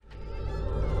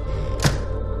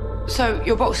So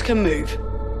your box can move.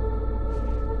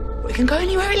 It can go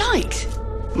anywhere it likes.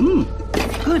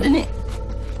 Good, isn't it?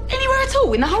 Anywhere at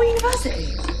all, in the whole university.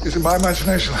 Is it my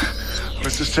imagination? Or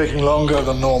is this taking longer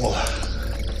than normal?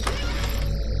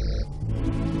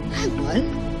 Hang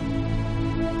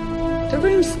on. The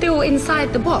room's still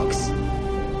inside the box.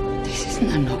 This isn't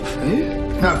a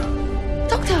knock-through. No.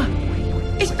 Doctor,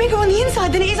 it's bigger on the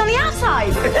inside than it is on the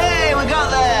outside. Hey, we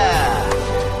got there!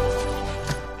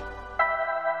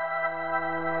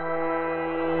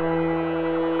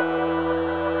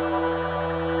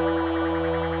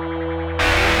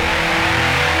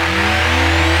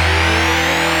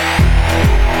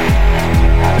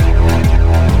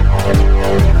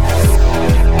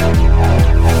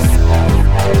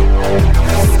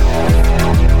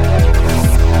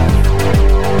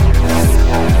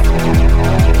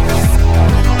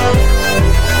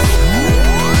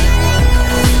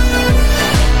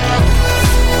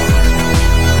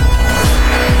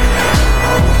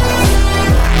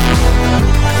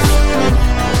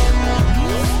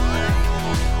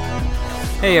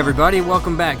 Hey everybody,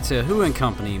 welcome back to Who and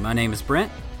Company. My name is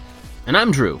Brent. And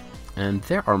I'm Drew, and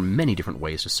there are many different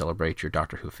ways to celebrate your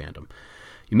Doctor Who fandom.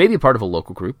 You may be part of a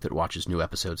local group that watches new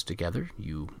episodes together,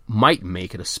 you might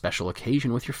make it a special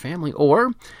occasion with your family,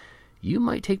 or you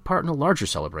might take part in a larger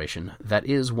celebration that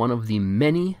is one of the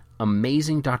many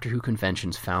amazing Doctor Who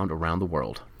conventions found around the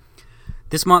world.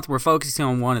 This month we're focusing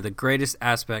on one of the greatest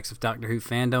aspects of Doctor Who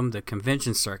fandom, the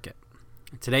convention circuit.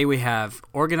 Today we have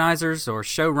organizers, or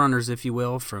showrunners if you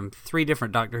will, from 3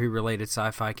 different Doctor Who related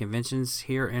sci-fi conventions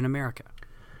here in America.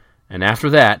 And after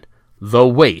that, the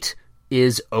wait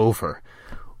is over.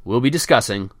 We'll be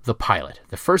discussing The Pilot,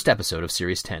 the first episode of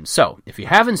Series 10. So, if you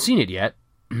haven't seen it yet,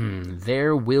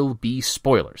 there will be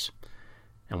spoilers.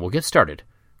 And we'll get started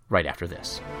right after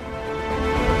this.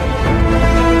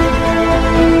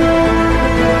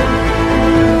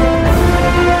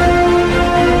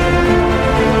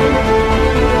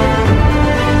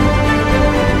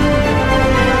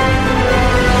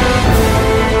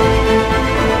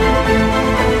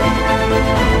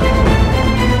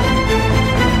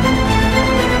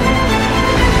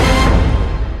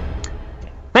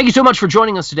 Thank you so much for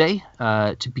joining us today.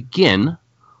 To begin,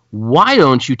 why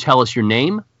don't you tell us your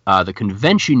name, the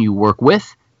convention you work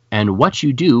with, and what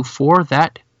you do for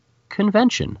that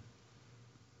convention?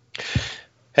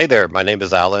 Hey there, my name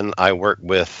is Alan. I work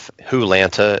with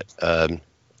Wholanta.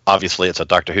 Obviously, it's a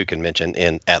Doctor Who convention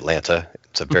in Atlanta.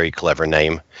 It's a very clever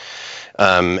name.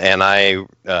 And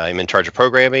I'm in charge of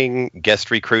programming, guest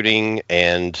recruiting,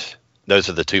 and those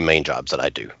are the 2 main jobs that I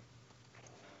do.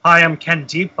 Hi, I'm Ken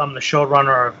Deep. I'm the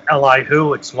showrunner of L.I.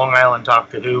 Who. It's Long Island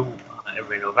Doctor Who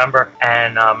every November.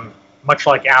 And much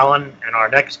like Alan and our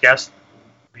next guest,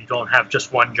 we don't have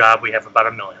just one job. We have about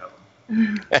 1 million of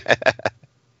them.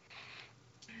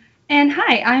 And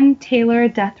hi, I'm Taylor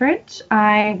Deathridge.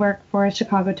 I work for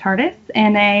Chicago TARDIS,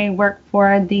 and I work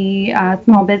for the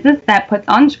small business that puts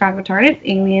on Chicago TARDIS,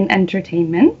 Alien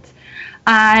Entertainment.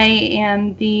 I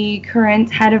am the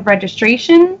current head of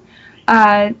registration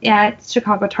at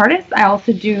Chicago TARDIS. I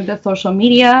also do the social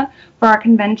media for our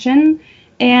convention.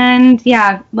 And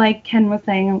yeah, like Ken was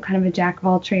saying, I'm kind of a jack of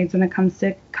all trades when it comes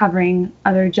to covering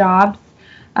other jobs.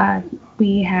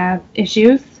 We have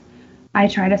issues. I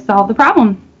try to solve the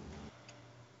problem.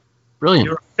 Brilliant.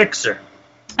 You're a fixer.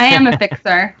 I am a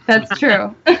fixer. That's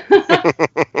true.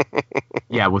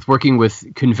 Yeah, with working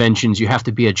with conventions, you have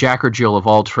to be a jack or Jill of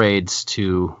all trades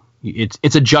to...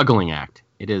 It's a juggling act.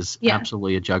 It is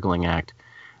absolutely a juggling act.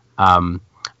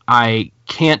 I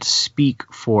can't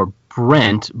speak for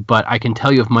Brent, but I can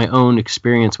tell you of my own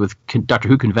experience with Doctor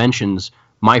Who conventions.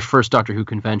 My first Doctor Who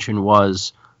convention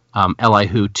was L.I.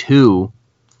 Who 2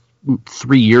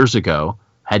 3 years ago.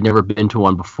 Had never been to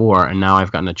one before, and now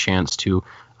I've gotten a chance to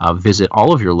visit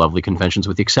all of your lovely conventions,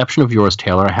 with the exception of yours,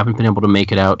 Taylor. I haven't been able to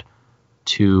make it out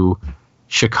to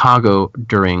Chicago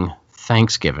during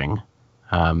Thanksgiving.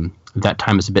 That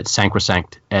time is a bit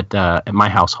sacrosanct at my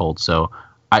household, so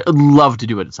I'd love to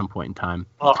do it at some point in time.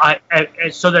 Well, I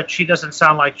so that she doesn't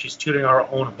sound like she's tooting her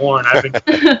own horn, I've been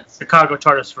to Chicago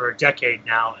TARDIS for a decade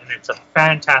now, and it's a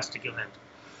fantastic event.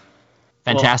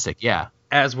 Fantastic, yeah.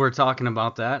 As we're talking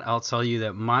about that, I'll tell you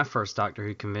that my first Doctor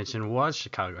Who convention was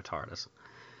Chicago TARDIS.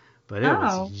 But it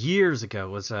was years ago.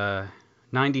 It was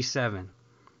 97.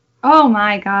 Oh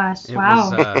my gosh,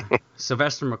 wow. It was,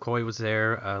 Sylvester McCoy was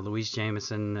there, Louise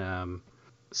Jameson,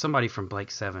 somebody from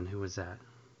Blake 7. Who was that?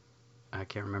 I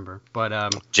can't remember.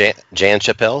 But Jan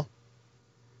Chappell?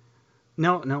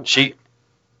 No. I don't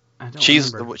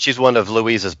remember. She's one of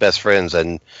Louise's best friends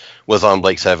and was on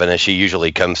Blake 7, and she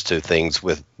usually comes to things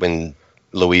when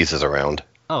Louise is around.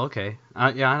 Oh, okay.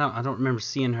 Yeah, I don't remember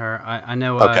seeing her. I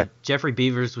know Okay. Jeffrey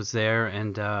Beavers was there,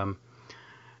 and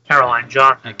Caroline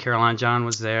John. Caroline John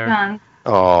was there. John.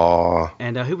 Aww.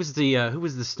 And who was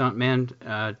the stunt man?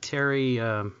 Terry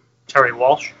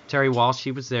Walsh. Terry Walsh.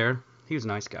 He was there. He was a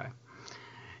nice guy.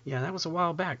 Yeah, that was a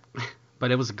while back,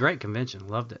 but it was a great convention.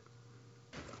 Loved it.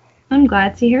 I'm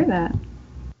glad to hear that.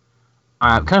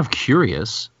 I'm kind of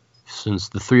curious, since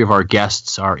the three of our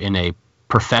guests are in a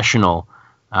professional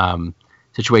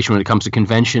situation when it comes to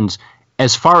conventions,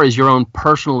 as far as your own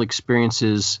personal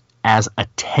experiences as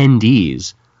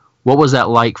attendees, what was that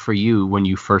like for you when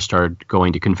you first started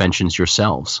going to conventions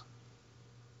yourselves?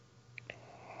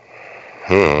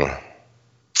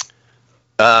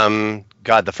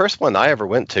 God, the first one I ever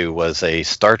went to was a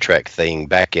Star Trek thing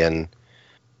back in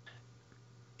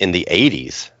the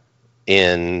 80s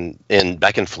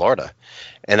back in Florida.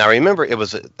 And I remember it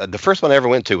was the first one I ever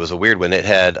went to was a weird one. It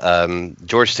had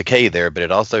George Takei there, but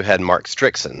it also had Mark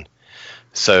Strickson.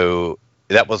 So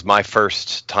that was my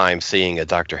first time seeing a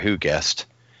Doctor Who guest.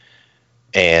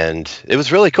 And it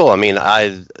was really cool. I mean,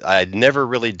 I never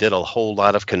really did a whole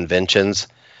lot of conventions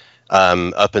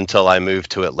up until I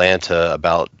moved to Atlanta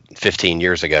about 15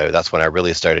 years ago. That's when I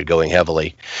really started going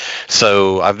heavily.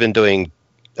 So I've been doing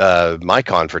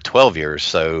MyCon for 12 years,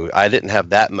 so I didn't have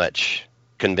that much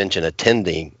convention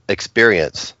attending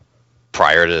experience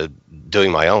prior to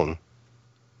doing my own.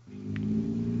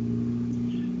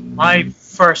 My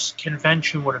first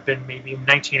convention would have been maybe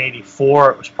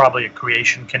 1984. It was probably a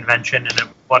creation convention, and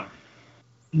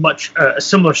a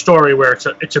similar story where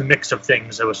it's a mix of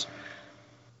things. There was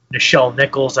Nichelle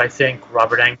Nichols, I think,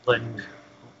 Robert Englund.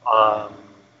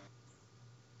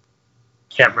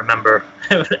 Can't remember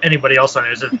anybody else on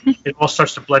it. It all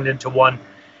starts to blend into one.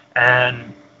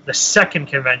 And the second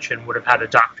convention would have had a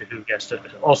Doctor Who guest,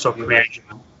 also creation,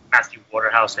 Matthew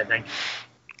Waterhouse, I think.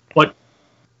 But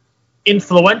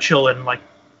influential in like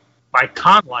my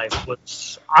con life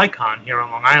was Icon here on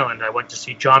Long Island. I went to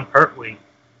see John Pertwee.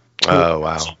 Oh,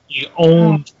 wow. He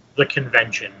owned the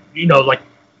convention, like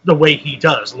the way he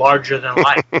does, larger than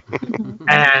life.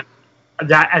 And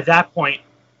at that point,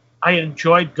 I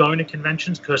enjoyed going to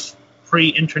conventions because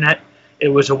pre-internet, it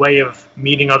was a way of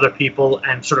meeting other people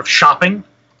and sort of shopping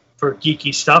for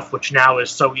geeky stuff, which now is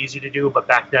so easy to do, but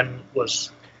back then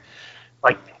was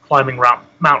like climbing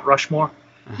Mount Rushmore.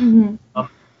 Mm-hmm.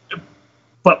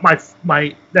 But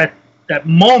that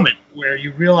moment where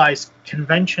you realize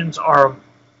conventions are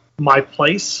my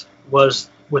place was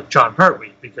with John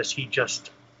Pertwee, because he just,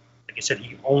 like I said,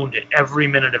 he owned it every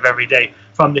minute of every day,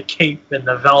 from the cape and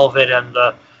the velvet and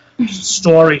the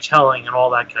storytelling and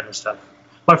all that kind of stuff.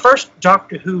 My first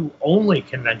Doctor Who only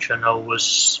convention, though,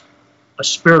 was a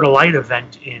Spirit of Light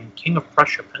event in King of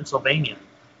Prussia, Pennsylvania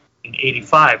in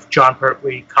 '85. John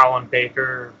Pertwee, Colin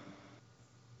Baker,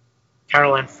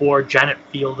 Caroline Ford, Janet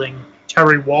Fielding,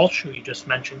 Terry Walsh, who you just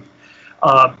mentioned.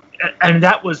 And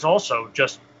that was also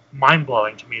just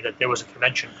mind-blowing to me that there was a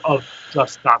convention of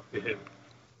just Doctor Who.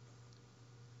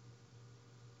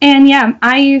 And yeah,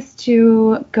 I used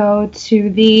to go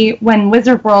to when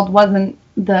Wizard World wasn't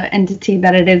the entity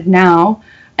that it is now,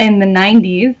 in the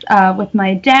 90s, with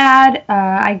my dad.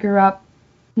 I grew up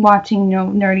watching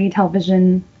nerdy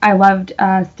television.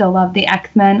 I still love the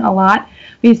X-Men a lot.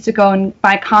 We used to go and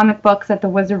buy comic books at the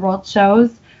Wizard World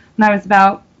shows when I was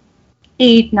about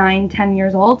 8, 9, 10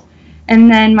 years old.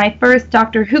 And then my first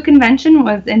Doctor Who convention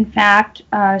was, in fact,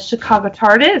 Chicago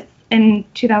TARDIS in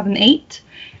 2008.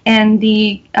 And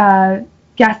the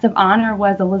guest of honor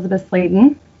was Elizabeth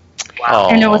Sladen. Wow.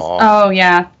 And it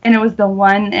was the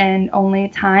one and only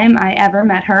time I ever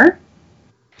met her.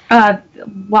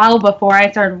 While before I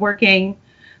started working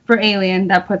for Alien,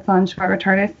 that puts on Chicago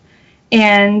TARDIS.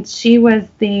 And she was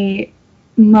the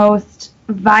most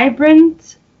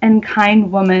vibrant and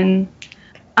kind woman.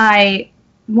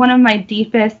 One of my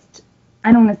deepest,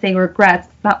 I don't want to say regrets,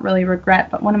 it's not really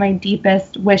regret, but one of my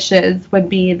deepest wishes would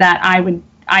be that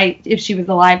if she was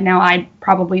alive now, I'd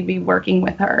probably be working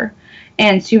with her.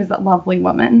 And she was a lovely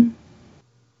woman.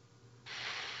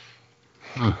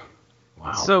 Wow.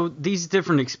 So these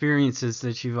different experiences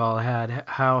that you've all had,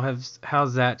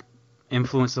 how's that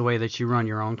influenced the way that you run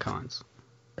your own cons?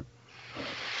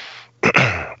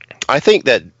 I think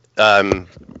that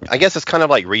I guess it's kind of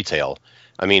like retail.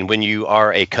 I mean, when you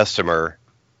are a customer,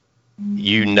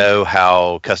 you know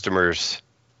how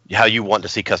you want to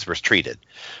see customers treated.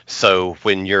 So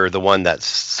when you're the one that's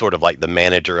sort of like the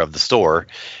manager of the store,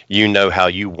 you know how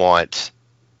you want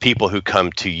people who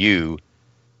come to you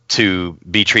to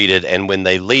be treated, and when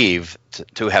they leave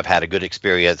to have had a good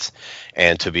experience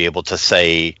and to be able to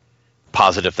say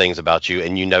positive things about you,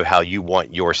 and you know how you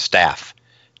want your staff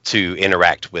to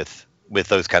interact with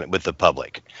those with the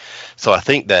public. So I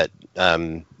think that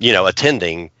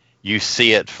attending, you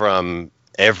see it from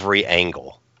every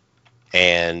angle,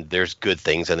 and there's good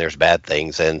things and there's bad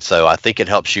things, and so I think it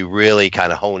helps you really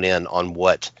kind of hone in on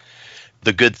what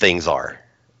the good things are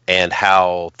and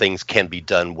how things can be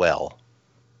done well.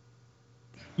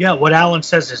 Yeah, what Alan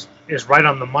says is right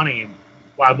on the money.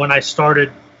 When I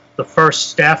started the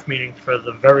first staff meeting for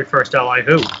the very first LI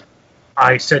Who,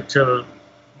 I said to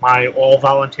my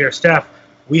all-volunteer staff,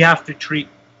 we have to treat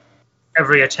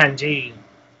every attendee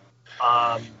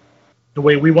the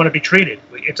way we want to be treated.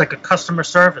 It's like a customer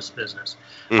service business.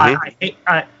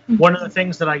 Mm-hmm. One of the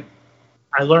things that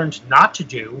I learned not to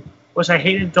do was I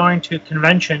hated going to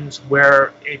conventions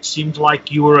where it seemed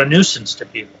like you were a nuisance to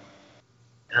people.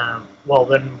 Well,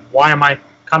 then why am I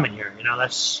coming here?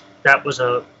 That was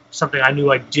something I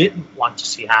knew I didn't want to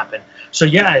see happen. So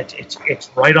yeah, it's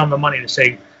right on the money to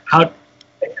say how.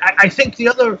 I think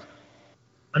another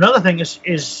thing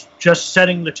is just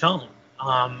setting the tone.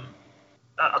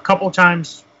 A couple of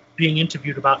times being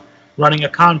interviewed about running a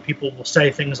con, people will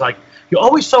say things like, "You're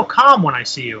always so calm when I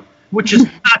see you," which is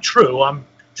not true. I'm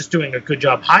just doing a good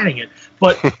job hiding it.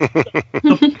 But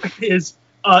the point is,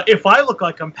 if I look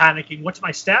like I'm panicking, what's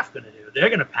my staff going to do? They're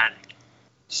going to panic.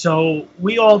 So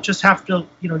we all just have to,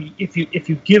 if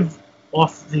you give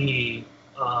off the,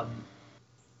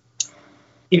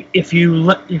 if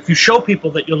you show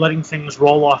people that you're letting things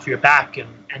roll off your back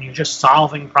and you're just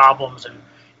solving problems and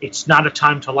it's not a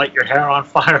time to light your hair on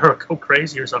fire or go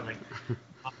crazy or something,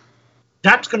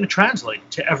 that's going to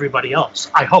translate to everybody else,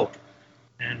 I hope.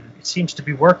 And it seems to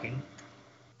be working.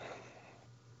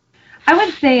 I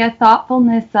would say a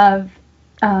thoughtfulness of,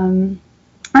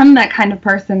 I'm that kind of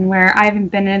person where I haven't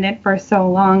been in it for so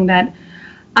long that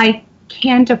I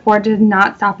can't afford to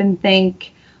not stop and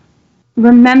think,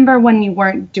 remember when you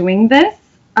weren't doing this?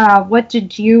 What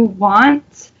did you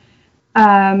want?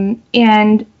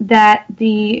 And that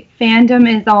the fandom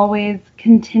is always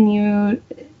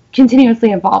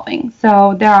continuously evolving.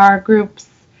 So there are groups.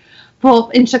 Well,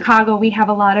 in Chicago, we have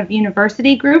a lot of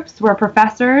university groups where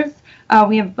professors,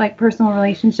 we have like personal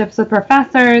relationships with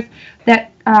professors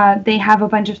that they have a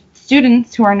bunch of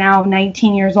students who are now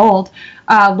 19 years old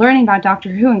learning about Doctor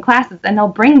Who in classes, and they'll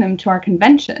bring them to our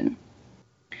convention.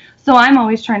 So I'm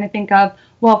always trying to think of,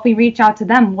 well, if we reach out to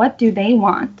them, what do they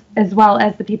want? As well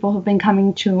as the people who've been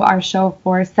coming to our show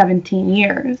for 17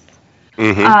 years.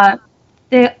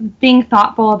 Mm-hmm. Being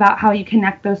thoughtful about how you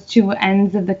connect those two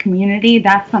ends of the community,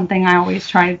 that's something I always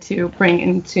try to bring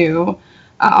into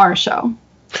our show.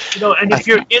 And if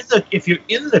you're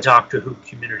in the Doctor Who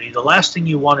community, the last thing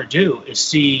you want to do is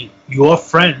see your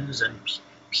friends and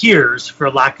peers,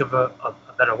 for lack of a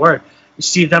better word,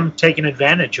 see them taken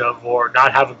advantage of or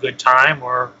not have a good time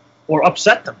or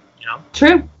upset them.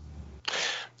 True.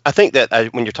 I think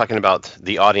that when you're talking about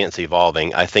the audience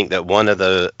evolving, I think that one of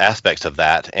the aspects of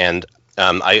that, and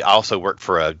I also work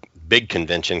for a big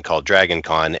convention called Dragon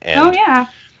Con, and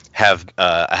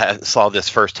I saw this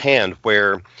firsthand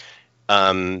where,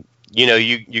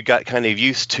 you got kind of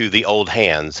used to the old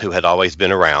hands who had always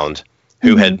been around,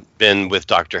 who had been with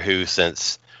Doctor Who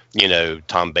since,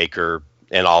 Tom Baker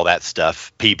and all that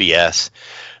stuff, PBS.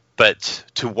 But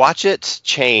to watch it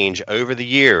change over the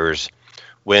years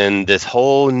when this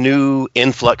whole new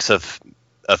influx of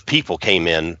people came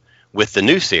in with the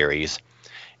new series,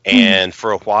 and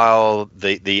for a while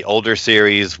the older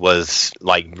series was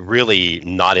like really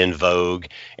not in vogue,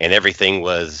 and everything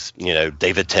was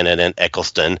David Tennant and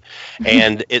Eccleston,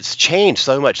 and it's changed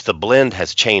so much. The blend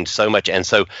has changed so much, and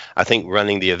so I think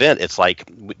running the event, it's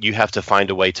like you have to find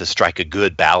a way to strike a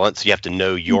good balance. You have to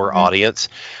know your audience.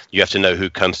 You have to know who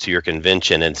comes to your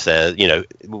convention and says,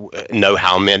 know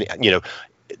how many,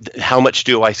 how much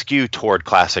do I skew toward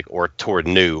classic or toward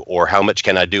new, or how much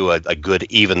can I do a good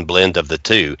even blend of the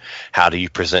two? How do you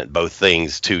present both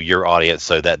things to your audience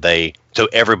so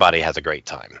everybody has a great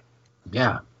time?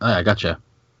 Yeah, I gotcha.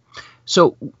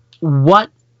 So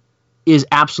what is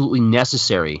absolutely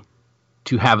necessary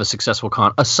to have a successful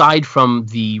con, aside from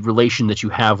the relation that you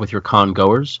have with your con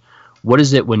goers? What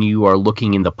is it when you are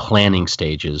looking in the planning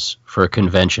stages for a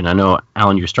convention? I know,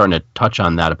 Alan, you're starting to touch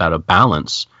on that about a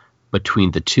balance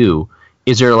between the two.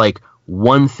 Is there like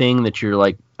one thing that you're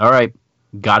like, all right,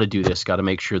 got to do this, got to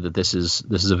make sure that this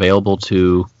is available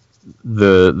to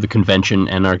the convention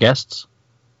and our guests?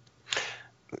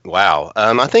 Wow.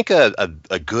 I think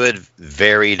a good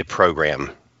varied program.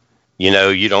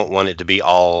 You don't want it to be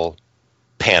all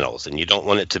panels, and you don't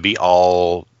want it to be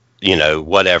all,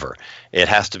 whatever. It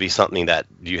has to be something that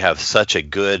you have such a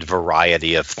good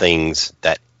variety of things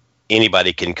that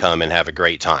anybody can come and have a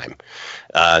great time.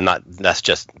 That's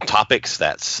just topics.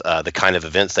 That's the kind of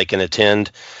events they can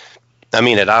attend. I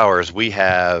mean, at ours, we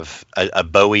have a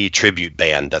Bowie tribute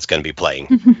band that's going to be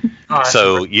playing.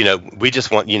 So, we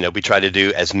just want, we try to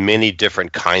do as many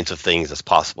different kinds of things as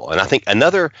possible. And I think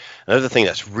another thing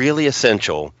that's really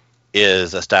essential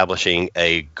is establishing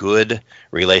a good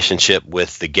relationship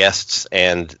with the guests,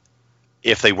 and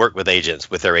if they work with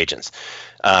agents, with their agents,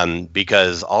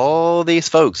 because all these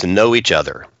folks know each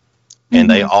other, and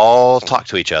they all talk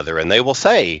to each other, and they will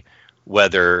say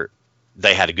whether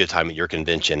they had a good time at your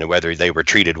convention and whether they were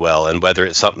treated well, and whether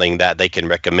it's something that they can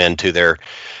recommend to their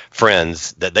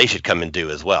friends that they should come and do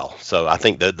as well. So I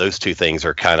think that those two things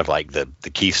are kind of like the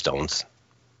keystones.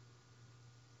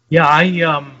 Yeah,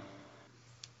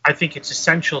 I think it's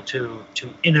essential to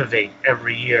innovate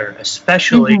every year,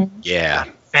 especially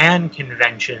fan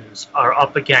conventions are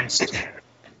up against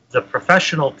the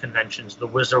professional conventions, the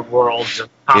Wizard Worlds and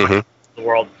Comic the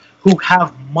world, who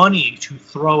have money to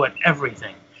throw at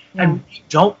everything. And we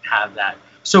don't have that.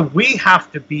 So we have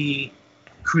to be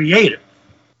creative.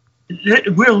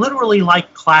 We're literally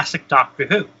like classic Doctor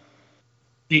Who.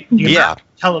 The American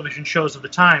television shows of the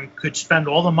time could spend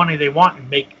all the money they want and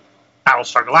make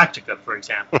Battlestar Galactica, for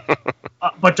example.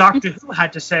 But Doctor Who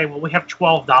had to say, well, we have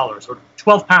 $12 or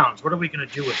 12 pounds. What are we going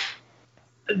to do with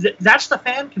it? That's the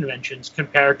fan conventions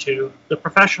compared to the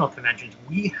professional conventions.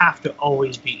 We have to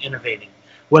always be innovating,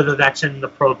 whether that's in the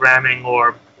programming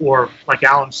or like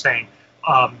Alan's saying,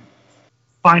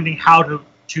 finding how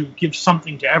to give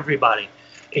something to everybody.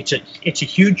 It's a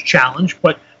huge challenge,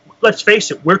 but let's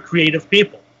face it, we're creative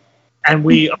people, and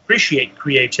we appreciate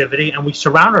creativity, and we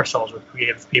surround ourselves with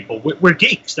creative people. We're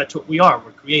geeks. That's what we are.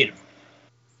 We're creative.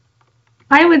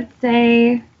 I would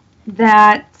say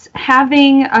that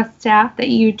having a staff that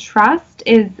you trust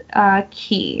is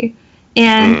key.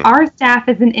 And our staff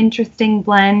is an interesting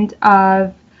blend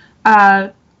of,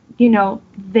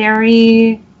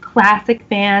 very classic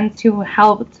fans who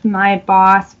helped my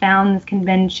boss found this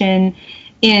convention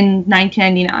in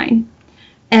 1999.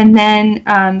 And then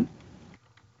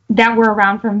that were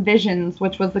around from Visions,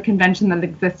 which was the convention that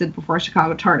existed before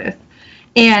Chicago TARDIS.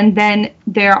 And then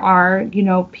there are,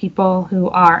 people who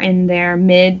are in their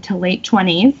mid to late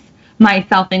 20s,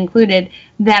 myself included,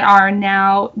 that are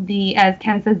now as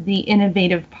Ken says, the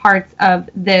innovative parts of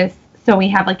this. So we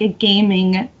have like a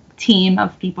gaming team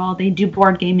of people. They do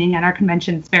board gaming at our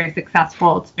convention. It's very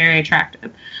successful. It's very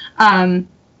attractive. And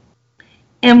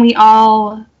we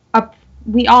all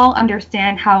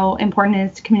understand how important it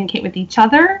is to communicate with each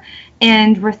other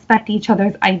and respect each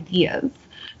other's ideas.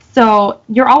 So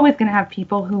you're always going to have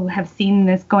people who have seen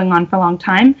this going on for a long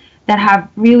time that have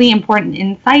really important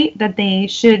insight that they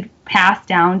should pass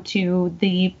down to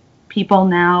the people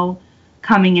now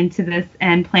coming into this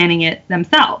and planning it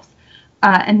themselves.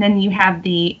 And then you have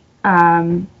the,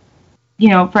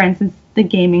 for instance, the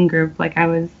gaming group, like I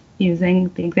was using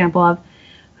the example of,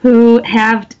 who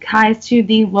have ties to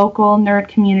the local nerd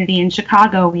community in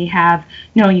Chicago. We have,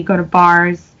 you go to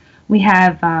bars. We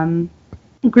have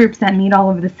groups that meet all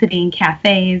over the city in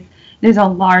cafes. There's a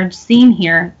large scene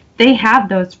here. They have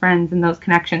those friends and those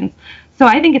connections. So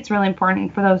I think it's really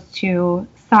important for those two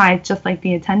sides, just like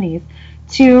the attendees,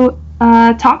 to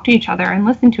talk to each other and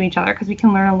listen to each other, because we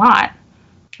can learn a lot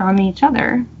from each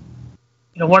other.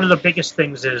 One of the biggest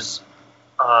things is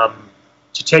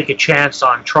to take a chance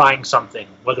on trying something,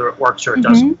 whether it works or it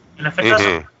doesn't. And if it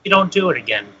doesn't, you don't do it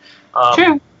again.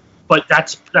 True. But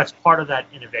that's part of that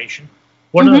innovation.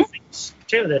 One of the things,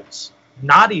 too, that's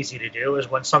not easy to do is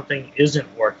when something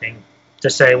isn't working, to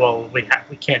say, well, we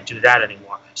can't do that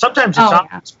anymore. Sometimes it's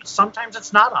obvious, but sometimes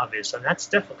it's not obvious, and that's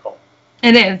difficult.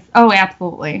 It is. Oh,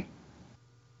 absolutely.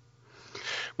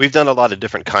 We've done a lot of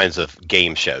different kinds of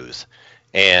game shows,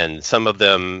 and some of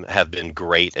them have been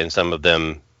great, and some of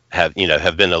them have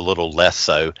been a little less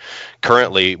so.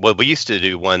 Currently, we used to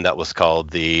do one that was called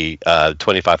the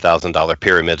 $25,000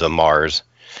 Pyramids of Mars.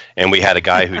 And we had a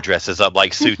guy who dresses up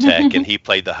like Sutekh, and he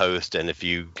played the host. And if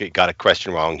you got a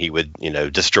question wrong, he would,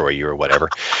 destroy you or whatever.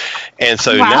 And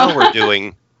so now we're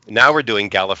doing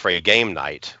Gallifrey Game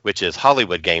Night, which is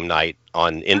Hollywood Game Night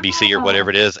on NBC or whatever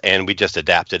it is. And we just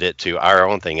adapted it to our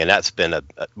own thing. And that's been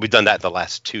we've done that the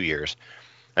last 2 years,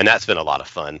 and that's been a lot of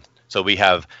fun. So we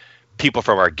have people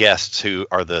from our guests who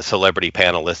are the celebrity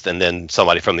panelists, and then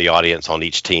somebody from the audience on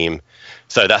each team.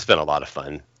 So that's been a lot of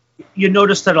fun. You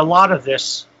notice that a lot of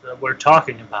this that we're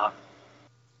talking about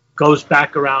goes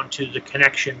back around to the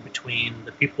connection between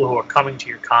the people who are coming to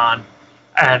your con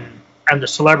and the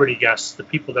celebrity guests, the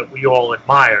people that we all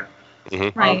admire.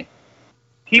 Right.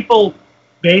 People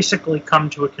basically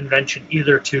come to a convention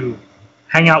either to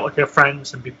hang out with their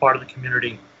friends and be part of the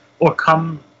community, or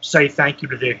come say thank you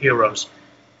to their heroes.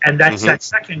 And that's that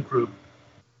second group.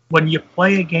 When you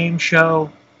play a game show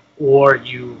or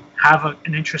you have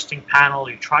an interesting panel,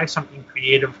 you try something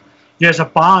creative, there's a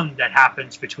bond that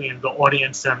happens between the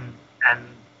audience and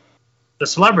the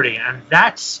celebrity. And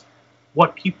that's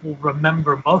what people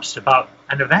remember most about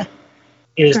an event,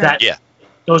 is that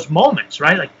those moments,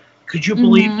 right? Like, could you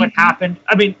believe what happened?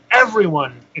 I mean,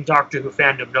 everyone in Doctor Who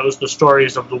fandom knows the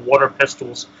stories of the water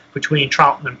pistols between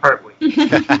Troughton and Pertwee.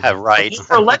 Right. Those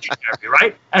are legendary,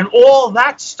 right? And all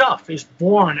that stuff is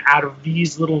born out of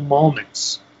these little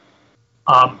moments.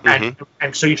 And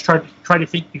so you try to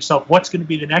think to yourself, what's going to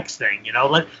be the next thing? You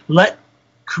know, let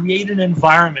create an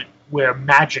environment where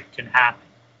magic can happen.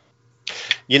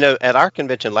 You know, at our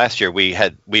convention last year, we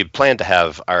had planned to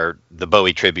have the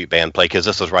Bowie tribute band play, because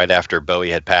this was right after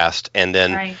Bowie had passed, and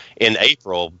then in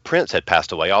April Prince had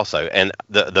passed away also, and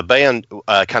the band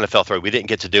kind of fell through. We didn't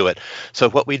get to do it, so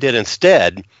what we did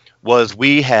instead was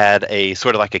we had a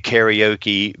sort of like a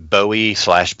karaoke Bowie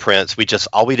 / Prince.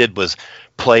 All we did was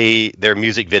play their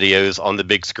music videos on the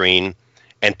big screen,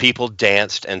 and people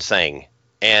danced and sang.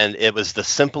 And it was the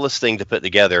simplest thing to put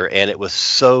together, and it was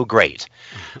so great.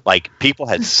 Like, people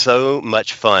had so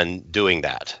much fun doing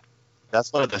that.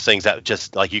 That's one of the things that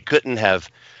just, like, you couldn't have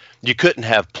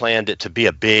planned it to be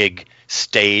a big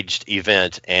staged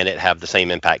event and it have the same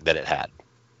impact that it had.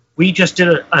 We just did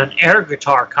an air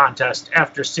guitar contest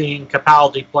after seeing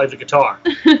Capaldi play the guitar.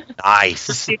 Nice.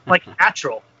 It seemed like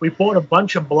natural. We bought a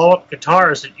bunch of blow-up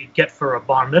guitars that you'd get for a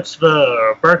bar mitzvah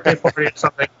or a birthday party or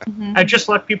something, and just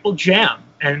let people jam.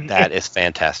 And that is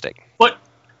fantastic. But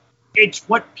it's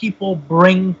what people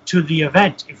bring to the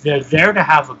event. If they're there to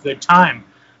have a good time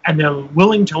and they're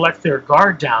willing to let their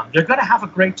guard down, they're going to have a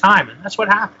great time, and that's what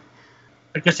happened.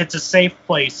 Because it's a safe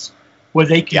place where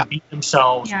they can be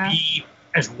themselves, be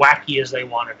as wacky as they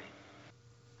want to be.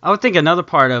 I would think another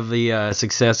part of the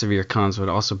success of your cons would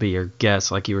also be your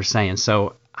guests, like you were saying.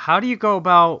 So how do you go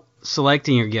about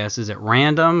selecting your guests? Is it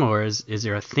random, or is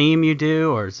there a theme you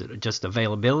do, or is it just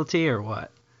availability, or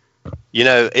what? You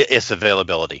know, it's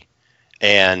availability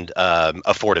and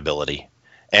affordability.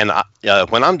 And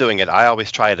when I'm doing it, I always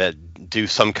try to do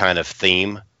some kind of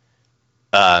theme.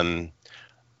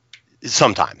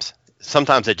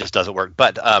 Sometimes it just doesn't work,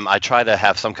 but I try to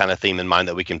have some kind of theme in mind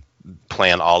that we can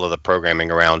plan all of the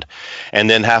programming around. And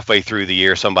then halfway through the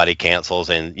year, somebody cancels,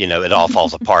 and it all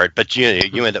falls apart. But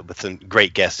you end up with some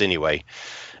great guests anyway.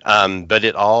 But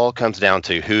it all comes down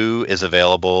to who is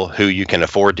available, who you can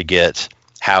afford to get,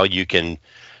 how you can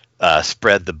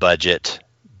spread the budget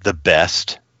the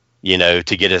best. To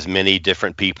get as many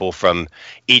different people from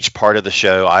each part of the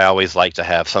show. I always like to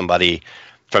have somebody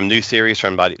from new series,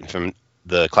 from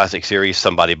the classic series,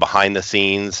 somebody behind the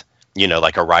scenes,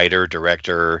 like a writer,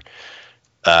 director,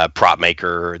 prop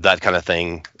maker, that kind of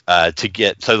thing, to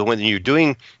get, so that when you're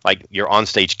doing like your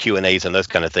onstage Q&As and those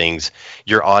kind of things,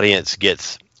 your audience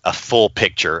gets a full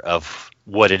picture of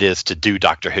what it is to do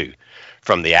Doctor Who,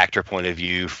 from the actor point of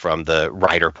view, from the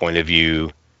writer point of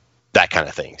view, that kind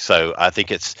of thing. So I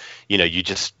think it's,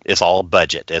 it's all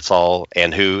budget. It's all,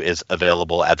 and who is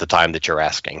available at the time that you're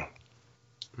asking.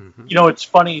 Mm-hmm. It's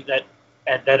funny that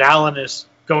Alan is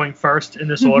going first in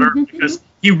this order, because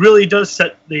he really does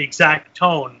set the exact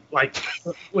tone, like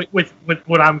with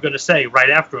what I'm going to say right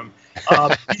after him.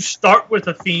 You start with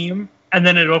a theme, and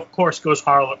then it of course goes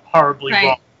horribly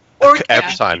wrong. Or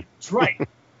every time. That's right.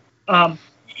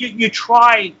 You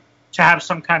try to have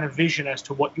some kind of vision as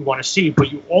to what you want to see,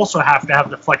 but you also have to have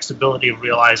the flexibility of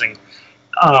realizing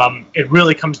it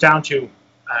really comes down to,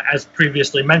 as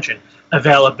previously mentioned,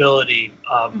 availability,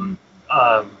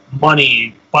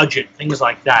 money, budget, things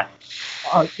like that.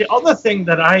 The other thing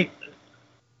that I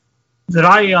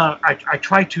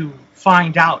try to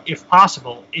find out, if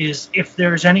possible, is if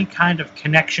there's any kind of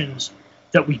connections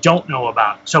that we don't know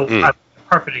about. So a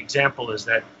perfect example is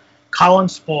that Colin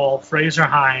Spall, Fraser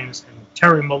Hines, and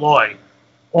Terry Malloy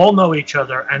all know each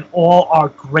other and all are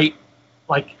great,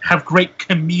 have great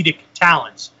comedic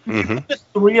talents. You put the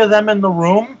three of them in the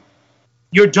room,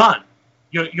 you're done.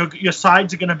 Your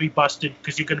sides are going to be busted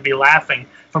because you're going to be laughing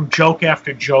from joke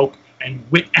after joke and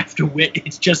wit after wit.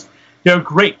 It's just, they're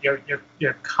great.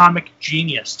 They're comic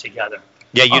genius together.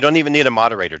 Yeah, you don't even need a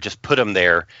moderator. Just put them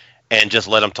there and just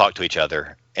let them talk to each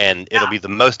other, and it'll be the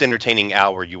most entertaining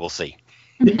hour you will see.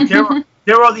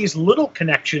 There are these little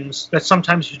connections that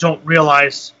sometimes you don't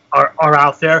realize are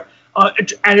out there,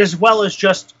 and as well as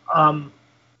just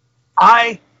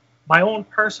my own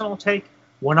personal take.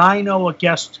 When I know a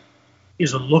guest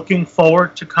is looking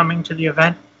forward to coming to the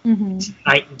event, it's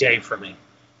night and day for me.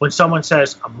 when someone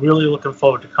says, I'm really looking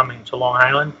forward to coming to Long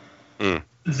Island,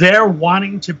 their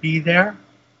wanting to be there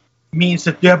means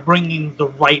that they're bringing the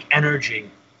right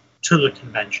energy to the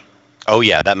convention. Oh,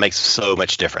 yeah, that makes so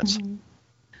much difference.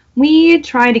 We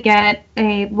try to get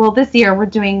this year we're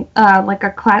doing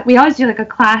we always do like a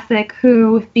classic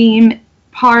Who theme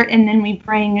part, and then we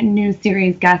bring new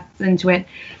series guests into it.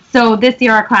 So this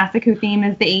year our classic Who theme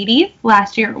is the 80s.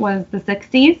 Last year it was the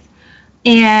 60s.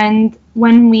 And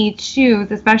when we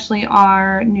choose, especially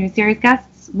our new series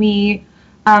guests, we,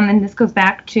 and this goes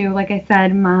back to, like I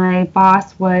said, my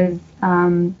boss was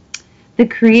the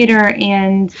creator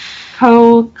and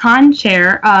co-con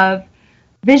chair of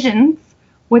Visions,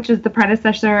 which is the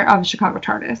predecessor of Chicago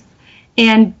TARDIS.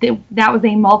 And that was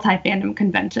a multi-fandom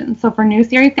convention. So for new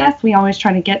series guests, we always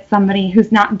try to get somebody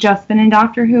who's not just been in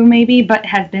Doctor Who, maybe, but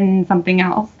has been in something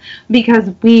else.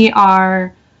 Because we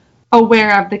are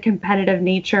aware of the competitive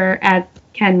nature, as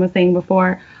Ken was saying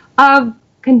before, of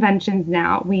conventions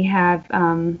now. We have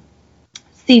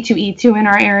C2E2 in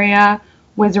our area,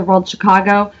 Wizard World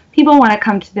Chicago. People want to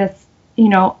come to this,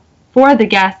 for the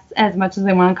guests as much as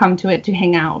they want to come to it to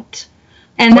hang out.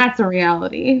 And that's a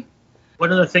reality.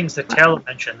 One of the things that Taylor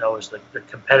mentioned, though, is the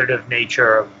competitive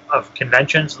nature of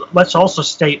conventions. Let's also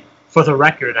state, for the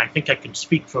record, I think I can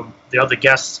speak for the other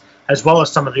guests as well as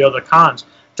some of the other cons,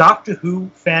 Doctor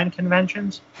Who fan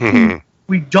conventions,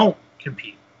 we don't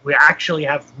compete. We actually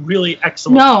have really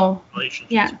excellent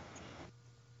relationships. Yeah.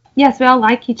 Yes, we all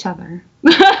like each other.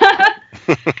 and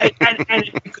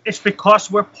it's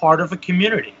because we're part of a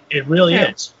community. It really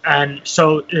is. And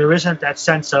so there isn't that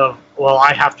sense of, well,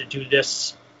 I have to do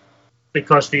this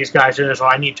because these guys are this, or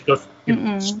I need to go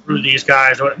through these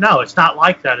guys. No, it's not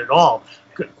like that at all.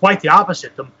 Quite the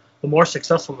opposite. The more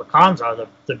successful the cons are,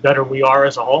 the better we are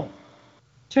as a whole.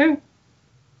 True.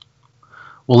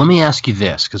 Well, let me ask you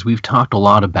this, because we've talked a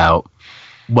lot about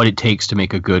what it takes to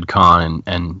make a good con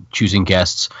and choosing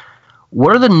guests.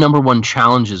 What are the number one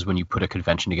challenges when you put a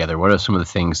convention together? What are some of the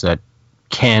things that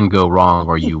can go wrong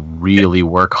or you really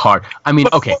work hard? I mean,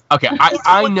 okay.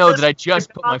 I know that I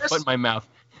just put my foot in my mouth,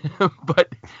 but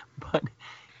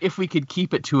if we could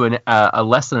keep it to a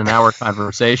less than an hour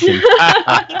conversation.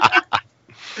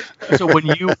 So when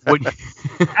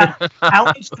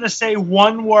Alan's going to say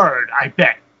one word, I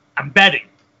bet. I'm betting.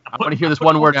 I want to hear this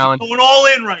one word, Alan. Going all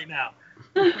in right now.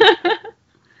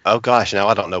 Oh, gosh, now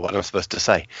I don't know what I'm supposed to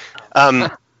say.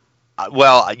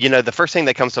 Well, the first thing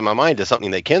that comes to my mind is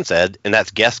something that Ken said, and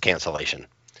that's guest cancellation.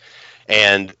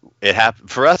 And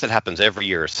for us, it happens every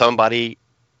year. Somebody,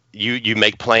 you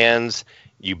make plans,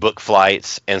 you book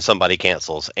flights, and somebody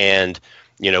cancels. And,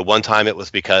 one time it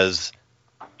was because,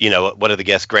 one of the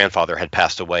guests' grandfather had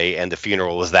passed away, and the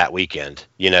funeral was that weekend.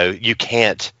 You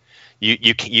can't,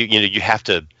 you have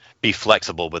to be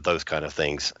flexible with those kind of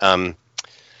things.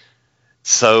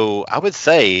 So I would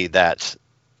say that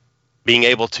being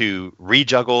able to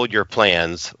rejuggle your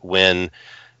plans when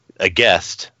a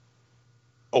guest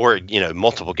or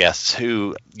multiple guests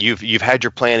who you've had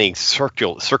your planning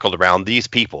circled around these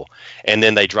people, and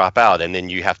then they drop out, and then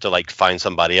you have to find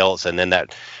somebody else, and then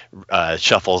that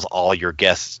shuffles all your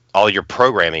guests, all your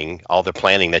programming, all the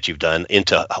planning that you've done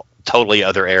into totally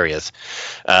other areas.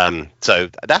 So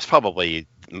that's probably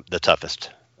the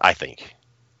toughest, I think.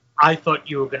 I thought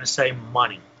you were going to say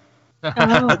money.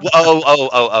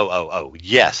 Oh,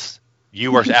 yes.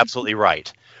 You were absolutely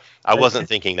right. I wasn't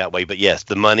thinking that way, but yes,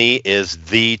 the money is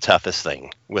the toughest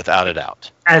thing, without a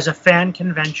doubt. As a fan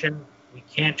convention, we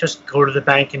can't just go to the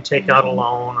bank and take out a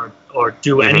loan or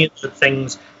do any of the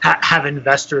things, have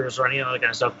investors or any other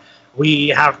kind of stuff. We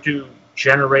have to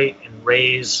generate and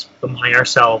raise the money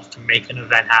ourselves to make an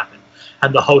event happen.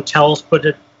 And the hotels put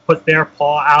their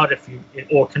paw out,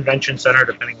 or convention center,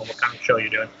 depending on what kind of show you're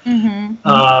doing.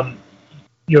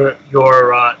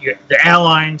 The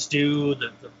airlines do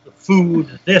the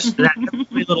food, this, that,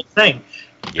 every little thing,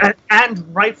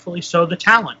 and rightfully so. The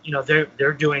talent,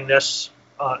 they're doing this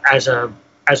as a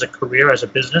career, as a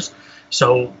business,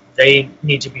 so they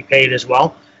need to be paid as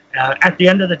well. At the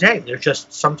end of the day,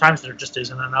 sometimes there just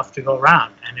isn't enough to go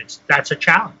around, and that's a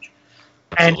challenge.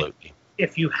 Absolutely. And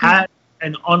if you had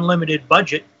an unlimited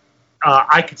budget,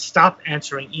 I could stop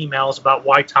answering emails about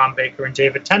why Tom Baker and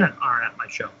David Tennant aren't at my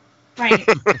show. Right.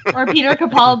 Or Peter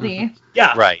Capaldi.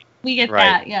 Yeah. Right. We get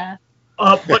that, yeah.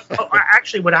 But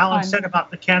actually what Alan said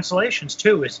about the cancellations,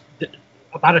 too, is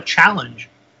about a challenge,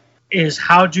 is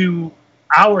how do you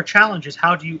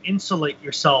insulate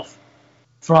yourself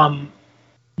from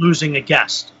losing a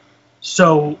guest?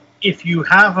 So if you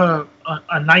have a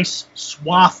nice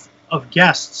swath of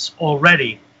guests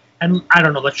already, and I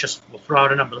don't know, we'll throw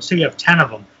out a number. Let's say you have 10 of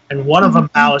them, and one of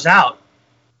them bows out.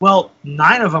 Well,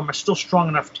 9 of them are still strong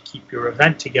enough to keep your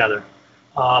event together.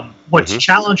 What's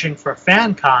challenging for a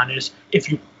fan con is if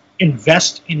you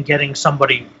invest in getting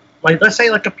somebody, like let's say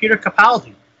like a Peter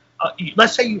Capaldi.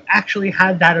 Let's say you actually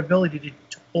had that ability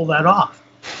to pull that off.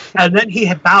 And then he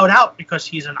had bowed out because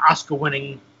he's an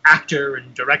Oscar-winning actor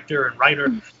and director and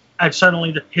writer, and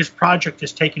suddenly his project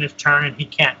is taking its turn and he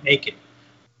can't make it.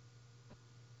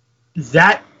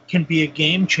 That can be a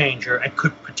game changer and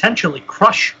could potentially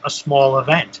crush a small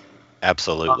event.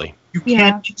 Absolutely. You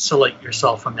can't insulate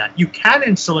yourself from that. You can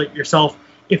insulate yourself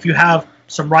if you have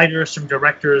some writers, some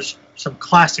directors, some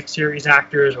classic series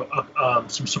actors,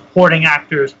 some supporting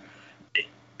actors.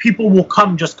 People will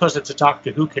come just because it's a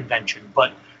Doctor Who convention,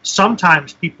 but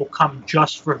sometimes people come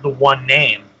just for the one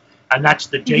name, and that's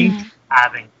the danger of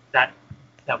having that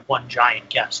one giant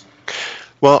guest.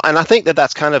 Well, and I think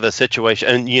that's kind of a situation,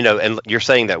 and and you're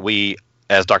saying that we,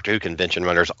 as Doctor Who convention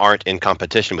runners, aren't in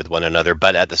competition with one another,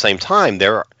 but at the same time,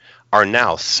 there are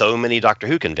now so many Doctor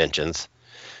Who conventions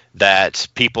that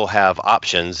people have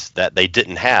options that they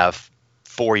didn't have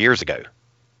 4 years ago.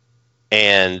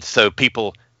 And so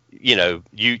people,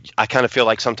 I kind of feel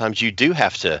like sometimes you do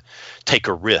have to take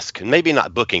a risk, and maybe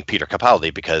not booking Peter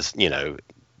Capaldi because,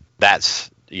 that's,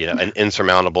 an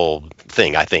insurmountable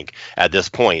thing, I think, at this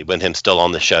point, with him still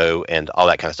on the show and all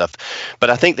that kind of stuff. But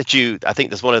I think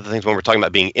that's one of the things when we're talking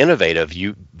about being innovative,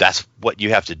 that's what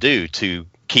you have to do to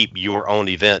keep your own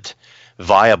event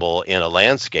viable in a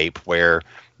landscape where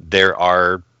there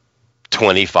are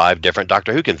 25 different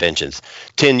Doctor Who conventions.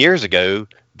 10 years ago,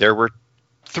 there were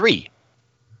 3.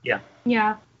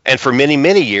 Yeah. And for many,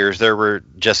 many years, there were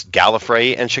just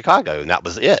Gallifrey and Chicago, and that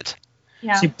was it.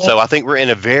 Yeah. So I think we're in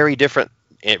a very different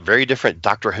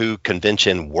Doctor Who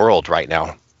convention world right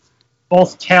now.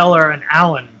 Both Taylor and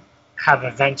Alan have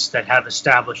events that have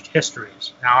established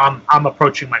histories. Now I'm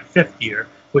approaching my 5th year,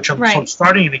 which I'm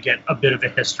starting to get a bit of a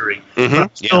history.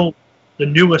 I'm still the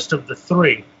newest of the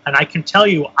 3, and I can tell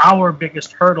you our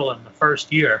biggest hurdle in the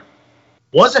first year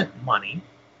wasn't money.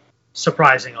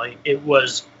 Surprisingly, it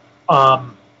was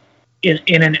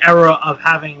in an era of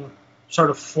having sort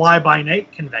of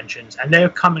fly-by-night conventions, and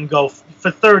they've come and go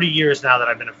for 30 years now that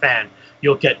I've been a fan.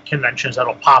 You'll get conventions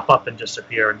that'll pop up and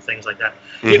disappear and things like that.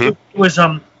 It was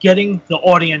getting the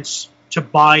audience to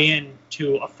buy in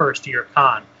to a first-year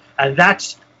con, and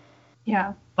that's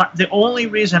But the only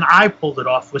reason I pulled it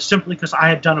off was simply because I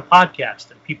had done a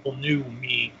podcast and people knew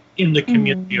me in the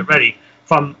community already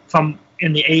from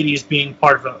in the 80s being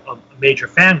part of a major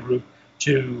fan group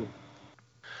to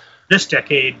this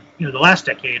decade, the last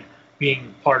decade,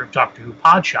 being part of Doctor Who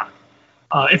Podshock.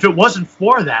 If it wasn't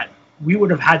for that, we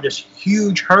would have had this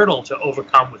huge hurdle to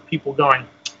overcome with people going,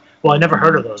 well, I never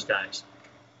heard of those guys.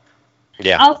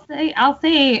 Yeah. I'll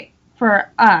say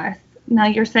for us, now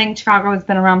you're saying Chicago has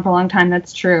been around for a long time.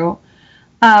 That's true.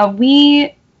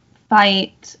 We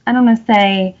fight, I don't want to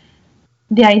say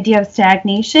the idea of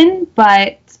stagnation,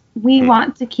 but we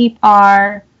want to keep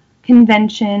our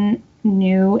convention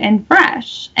new and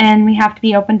fresh. And we have to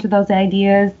be open to those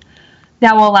ideas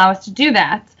that will allow us to do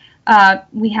that.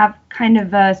 We have kind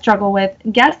of a struggle with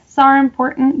guests are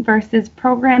important versus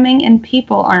programming, and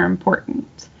people are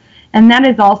important. And that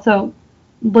is also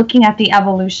looking at the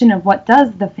evolution of what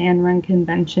does the fan-run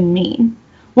convention mean?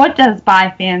 What does by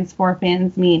fans for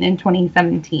fans mean in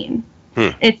 2017?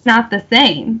 It's not the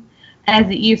same as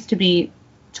it used to be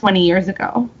 20 years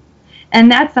ago.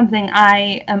 And that's something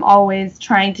I am always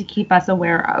trying to keep us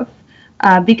aware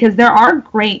of, because there are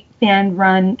great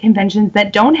fan-run conventions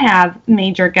that don't have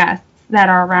major guests that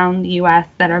are around the U.S.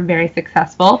 that are very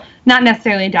successful. Not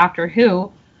necessarily Doctor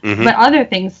Who, but other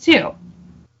things too.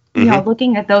 You know,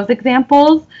 looking at those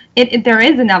examples, there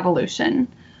is an evolution.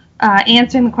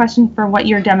 Answering the question for what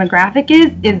your demographic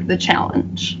is the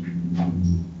challenge.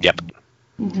 Yep.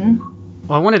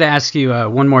 Well, I wanted to ask you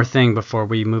one more thing before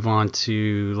we move on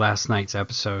to last night's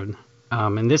episode.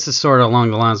 And this is sort of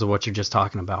along the lines of what you're just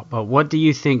talking about. But what do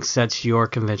you think sets your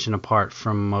convention apart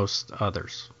from most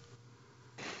others?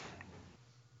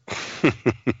 Being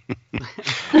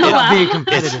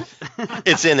competitive.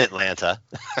 It's in Atlanta.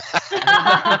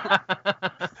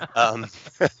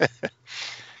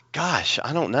 Gosh,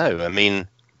 I don't know. I mean,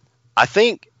 I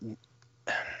think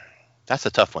that's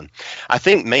a tough one. I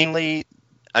think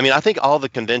I think all the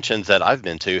conventions that I've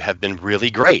been to have been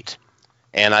really great.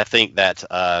 And I think that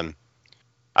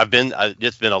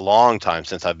it's been a long time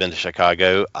since I've been to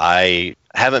Chicago. I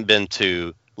haven't been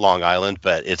to Long Island,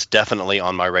 but it's definitely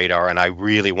on my radar, and I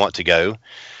really want to go.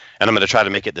 And I'm going to try to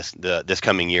make it this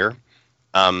coming year.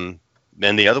 And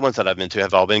the other ones that I've been to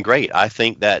have all been great. I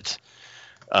think that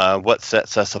what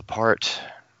sets us apart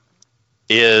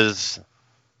is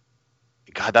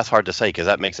God, that's hard to say because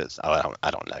that makes it. Oh,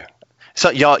 I don't know. So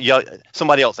y'all,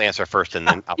 somebody else answer first, and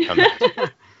then I'll come back.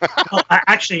 Well,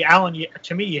 actually, Alan,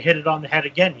 to me, you hit it on the head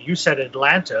again. You said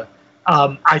Atlanta.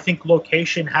 I think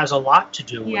location has a lot to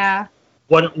do with. Yeah.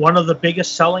 One of the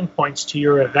biggest selling points to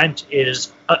your event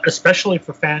is, especially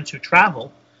for fans who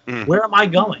travel, where am I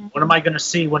going? What am I going to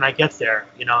see when I get there?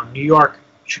 New York,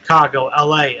 Chicago,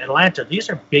 LA, Atlanta. These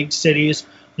are big cities.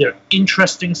 They're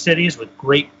interesting cities with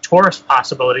great tourist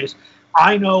possibilities.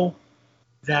 I know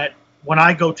that when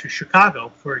I go to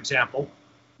Chicago, for example,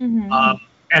 and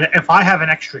if I have an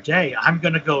extra day, I'm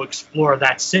going to go explore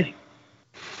that city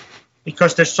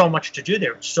because there's so much to do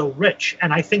there. It's so rich.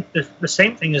 And I think the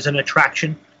same thing is an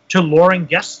attraction to luring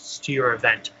guests to your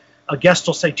event. A guest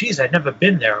will say, geez, I've never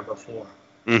been there before.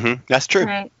 That's true.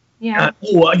 Right. Yeah.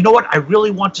 You know what? I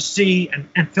really want to see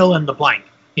and fill in the blank.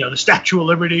 The Statue of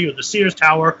Liberty or the Sears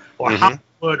Tower or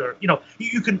Hollywood, or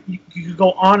you can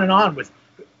go on and on with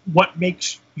what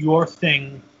makes your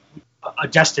thing a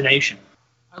destination.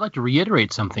 I'd like to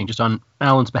reiterate something just on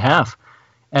Alan's behalf.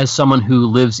 As someone who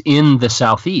lives in the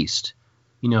Southeast,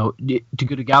 to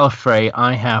go to Gallifrey,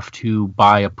 I have to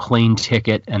buy a plane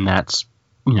ticket, and that's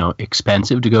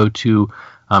expensive to go to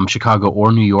Chicago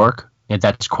or New York. And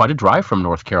that's quite a drive from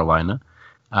North Carolina.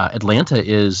 Atlanta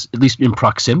is, at least in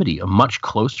proximity, a much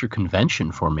closer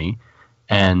convention for me.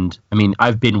 And, I mean,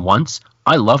 I've been once.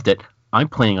 I loved it. I'm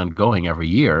planning on going every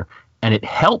year. And it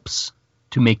helps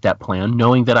to make that plan,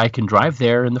 knowing that I can drive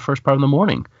there in the first part of the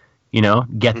morning,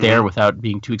 get there without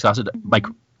being too exhausted. Like,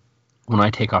 when I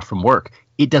take off from work,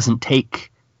 it doesn't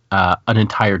take an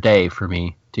entire day for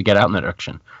me to get out in that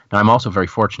direction. Now, I'm also very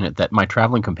fortunate that my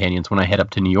traveling companions, when I head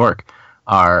up to New York,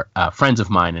 are friends of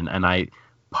mine, and I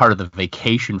part of the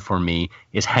vacation for me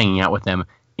is hanging out with them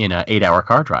in an 8-hour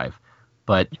car drive.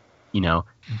 But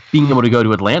being able to go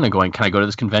to Atlanta, going, can I go to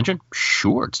this convention?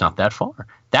 Sure, it's not that far.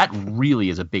 That really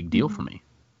is a big deal for me.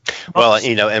 Well,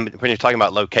 and when you're talking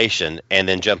about location, and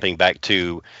then jumping back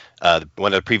to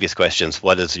one of the previous questions,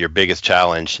 what is your biggest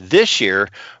challenge this year?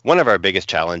 One of our biggest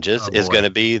challenges is going to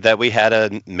be that we had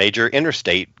a major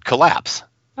interstate collapse.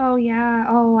 Oh yeah.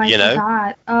 Oh, I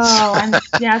forgot. Oh,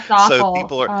 that's awful.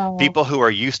 So people who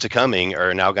are used to coming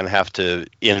are now going to have to,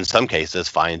 in some cases,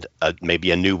 find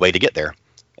maybe a new way to get there,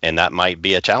 and that might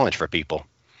be a challenge for people.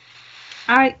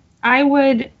 I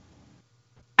would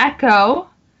echo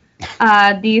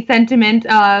the sentiment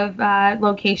of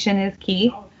location is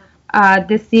key.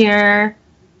 This year,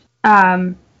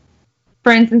 for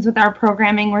instance, with our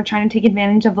programming, we're trying to take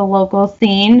advantage of the local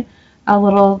scene. A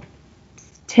little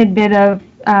tidbit of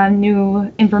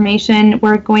new information.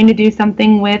 We're going to do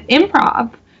something with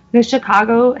improv, because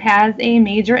Chicago has a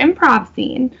major improv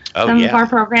scene. Some of our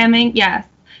programming,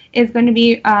 is going to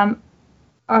be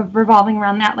revolving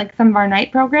around that, like some of our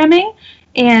night programming.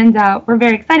 And we're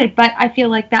very excited, but I feel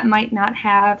like that might not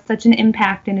have such an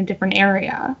impact in a different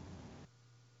area.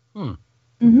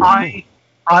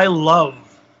 I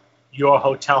love your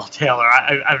hotel, Taylor.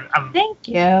 I'm Thank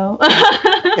you.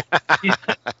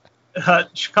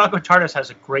 Chicago TARDIS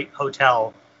has a great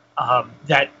hotel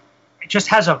that just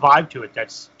has a vibe to it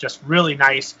that's just really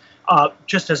nice.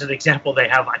 Just as an example,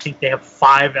 I think they have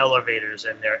 5 elevators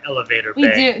in their elevator bay.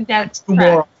 We do. That's 2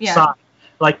 more on the yeah. side.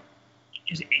 Like,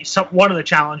 one of the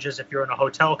challenges if you're in a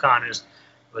hotel con is,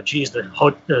 well, geez,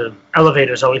 the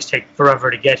elevators always take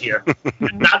forever to get here.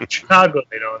 Not in Chicago,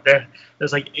 they don't.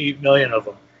 There's like 8 million of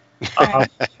them.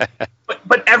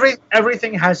 But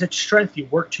everything has its strength. You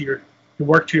work to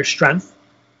your strength,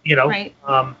 Right.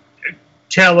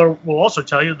 Taylor will also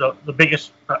tell you the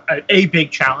biggest a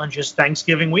big challenge is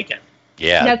Thanksgiving weekend.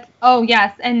 Yeah.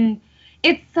 Yes, and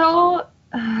it's so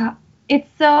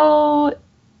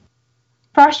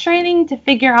frustrating to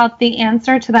figure out the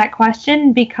answer to that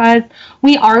question, because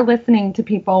we are listening to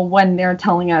people when they're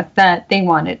telling us that they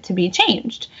want it to be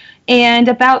changed. And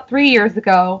about 3 years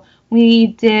ago, we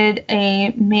did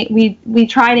we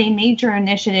tried a major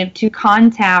initiative to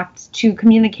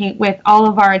communicate with all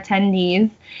of our attendees.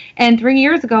 And 3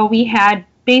 years ago, we had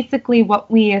basically what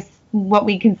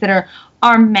we consider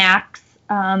our max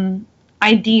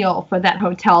ideal for that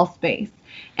hotel space.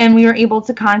 And we were able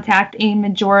to contact a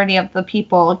majority of the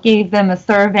people, gave them a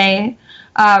survey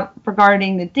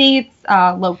regarding the dates,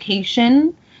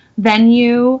 location,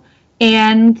 venue,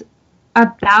 and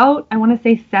about, I want to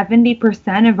say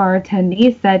 70% of our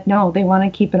attendees said no, they want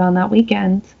to keep it on that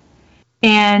weekend.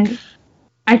 And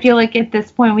I feel like at this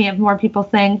point we have more people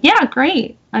saying, yeah,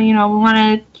 great, we want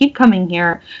to keep coming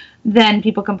here, than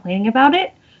people complaining about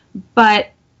it. But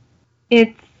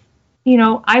it's,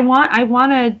 I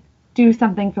want to do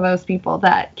something for those people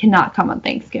that cannot come on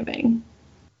Thanksgiving.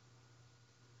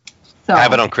 So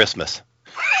have it on Christmas.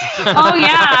 Oh,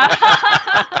 yeah.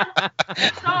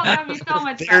 That would be so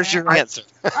much better. There's your answer.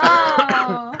 Oh.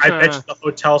 I bet you the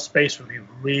hotel space would be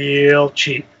real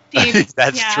cheap.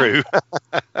 That's true.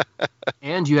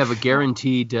 And you have a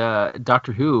guaranteed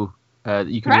Doctor Who.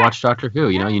 You can Correct. watch Doctor Who.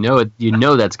 You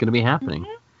know that's going to be happening.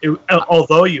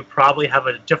 Although you probably have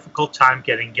a difficult time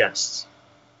getting guests.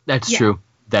 That's true.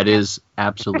 That is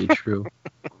absolutely true.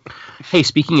 Hey,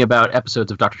 speaking about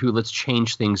episodes of Doctor Who, let's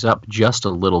change things up just a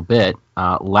little bit.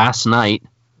 Last night,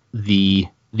 the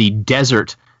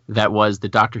desert that was the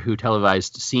Doctor Who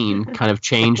televised scene kind of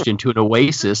changed into an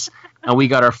oasis, and we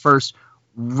got our first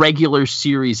regular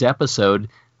series episode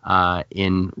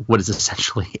in what is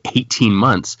essentially 18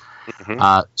 months.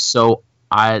 Mm-hmm. So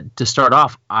to start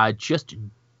off, just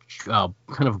kind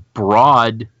of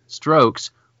broad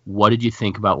strokes, what did you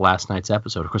think about last night's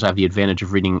episode? Of course, I have the advantage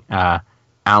of reading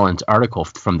Alan's article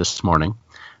from this morning.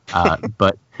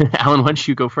 But Alan, why don't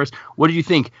you go first? What did you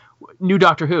think? New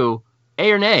Doctor Who,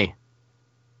 A or nay?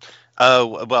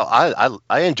 Well,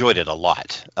 I enjoyed it a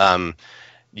lot.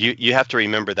 You have to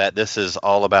remember that this is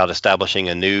all about establishing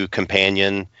a new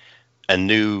companion, a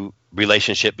new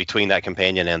relationship between that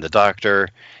companion and the Doctor.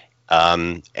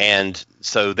 And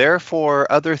so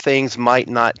therefore other things might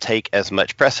not take as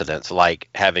much precedence, like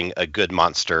having a good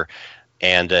monster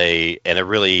and a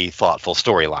really thoughtful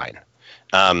storyline.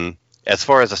 As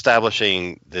far as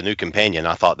establishing the new companion,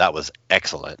 I thought that was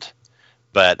excellent.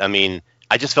 But I mean,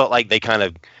 I just felt like they kind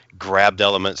of grabbed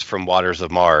elements from Waters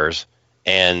of Mars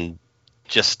and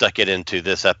just stuck it into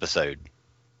this episode.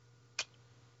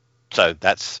 So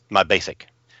that's my basic.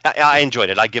 I enjoyed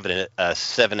it. I give it a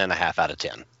 7.5 out of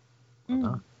 10.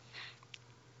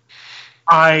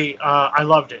 I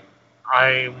loved it.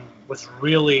 I was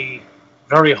really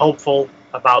very hopeful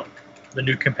about the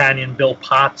new companion, Bill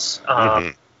Potts.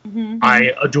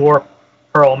 I adore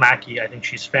Pearl Mackie. I think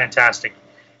she's fantastic,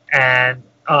 and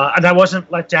I wasn't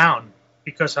let down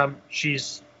because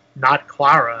she's not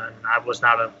Clara, and I was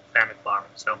not a fan of Clara.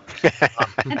 So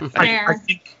I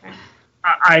think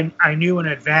I knew in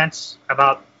advance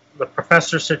about the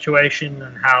professor situation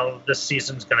and how this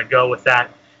season's going to go with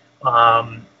that.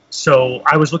 So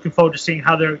I was looking forward to seeing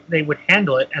how they would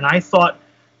handle it, and I thought,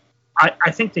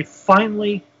 I think they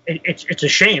finally. It's a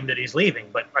shame that he's leaving,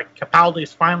 but like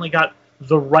Capaldi's finally got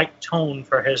the right tone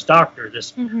for his Doctor.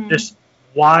 This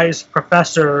wise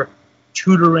professor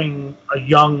tutoring a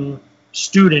young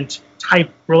student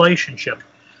type relationship,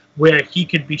 where he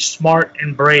could be smart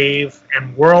and brave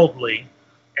and worldly,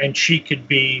 and she could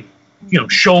be,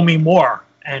 show me more,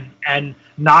 and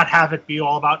not have it be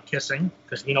all about kissing,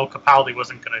 because Capaldi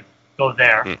wasn't going to go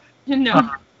there. No.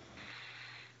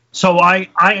 So I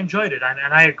enjoyed it,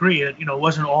 and I agree. It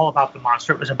wasn't all about the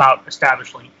monster. It was about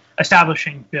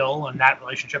establishing Bill and that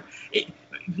relationship.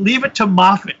 Leave it to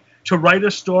Moffat to write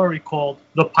a story called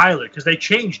The Pilot, because they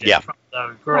changed it from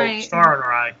The Girl Star in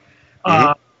Her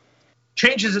Eye.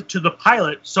 Changes it to The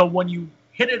Pilot, so when you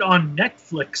hit it on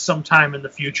Netflix sometime in the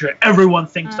future, everyone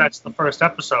thinks that's the first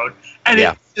episode, and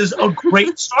it is a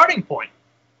great starting point.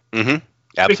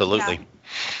 Absolutely. Because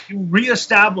you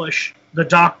reestablish the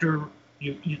Doctor.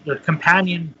 The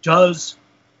companion does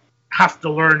have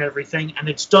to learn everything, and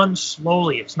it's done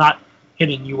slowly. It's not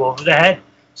hitting you over the head.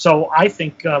 So I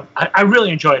think I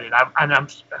really enjoyed it.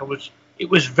 It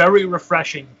was very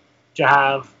refreshing to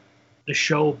have the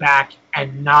show back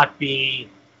and not be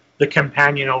the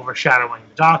companion overshadowing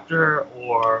the Doctor,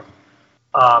 or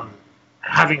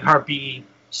having her be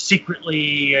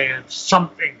secretly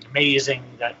something amazing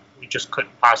that we just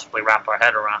couldn't possibly wrap our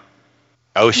head around.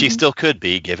 Oh, she still could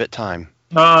be. Give it time.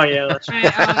 Oh, yeah. That's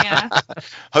right.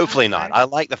 Hopefully not. I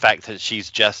like the fact that she's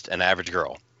just an average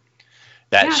girl.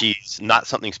 That she's not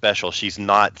something special. She's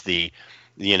not the,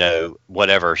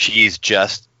 whatever. She's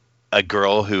just a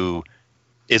girl who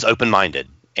is open-minded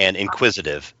and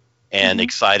inquisitive and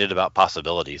excited about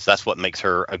possibilities. That's what makes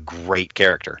her a great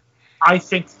character. I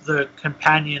think the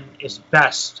companion is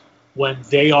best when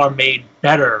they are made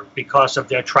better because of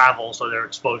their travels or their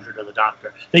exposure to the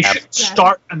Doctor. They should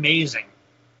start amazing.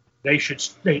 They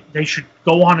should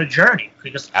go on a journey,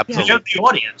 because they're the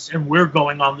audience and we're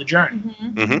going on the journey.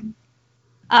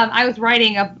 I was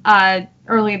writing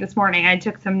early this morning. I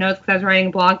took some notes because I was writing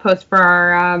a blog post for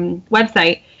our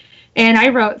website, and I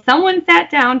wrote, "Someone sat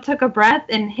down, took a breath,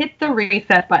 and hit the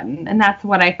reset button." And that's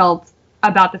what I felt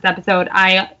about this episode.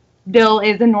 Bill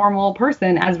is a normal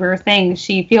person, as we were saying.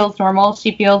 She feels normal.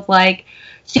 She feels like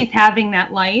she's having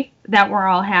that life that we're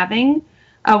all having.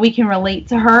 We can relate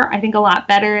to her, I think, a lot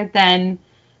better than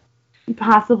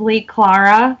possibly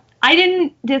Clara. I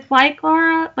didn't dislike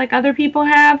Laura like other people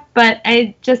have, but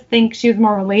I just think she was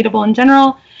more relatable in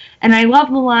general. And I love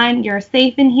the line, "You're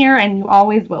safe in here, and you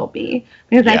always will be."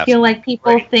 Because I feel like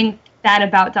people think that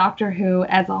about Doctor Who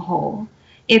as a whole.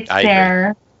 It's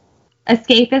their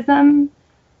escapism.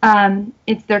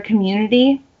 It's their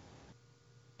community.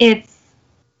 It's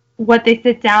what they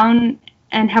sit down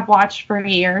and have watched for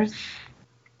years.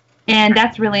 And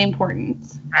that's really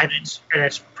important. And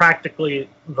it's practically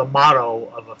the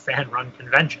motto of a fan-run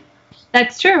convention.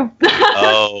 That's true.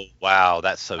 Oh, wow,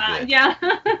 that's so good. Yeah.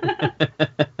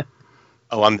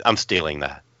 Oh, I'm stealing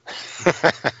that.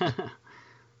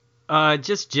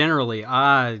 Just generally,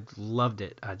 I loved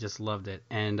it. I just loved it.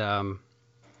 And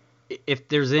if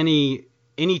there's any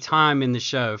time in the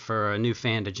show for a new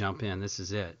fan to jump in, this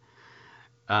is it.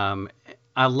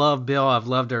 I love Bill. I've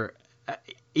loved her.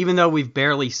 Even though we've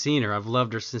barely seen her, I've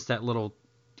loved her since that little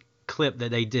clip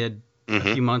that they did a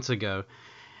few months ago.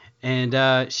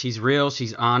 And she's real.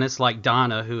 She's honest, like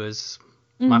Donna, who is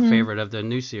my favorite of the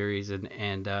new series.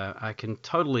 And I can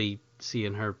totally see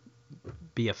in her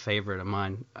be a favorite of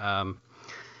mine.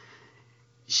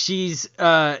 She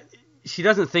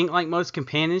doesn't think like most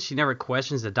companions. She never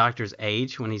questions the Doctor's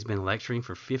age when he's been lecturing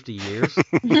for 50 years.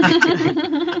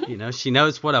 You know, she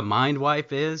knows what a mind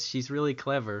wipe is. She's really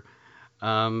clever.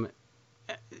 I'll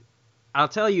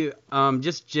tell you,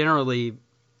 just generally,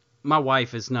 my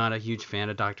wife is not a huge fan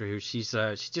of Doctor Who. She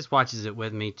just watches it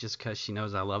with me just because she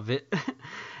knows I love it.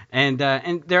 And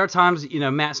there are times, you know,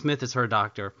 Matt Smith is her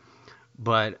doctor,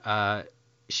 but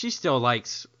she still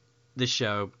likes the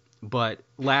show. But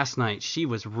last night she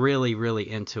was really, really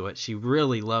into it. She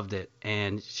really loved it,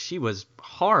 and she was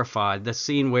horrified. The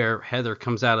scene where Heather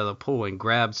comes out of the pool and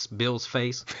grabs Bill's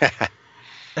face.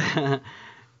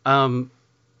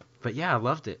 But yeah, I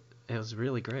loved it. It was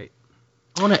really great.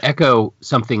 I want to echo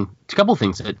a couple of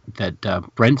things that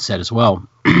Brent said as well,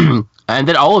 and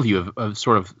that all of you have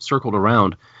sort of circled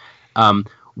around.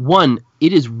 One,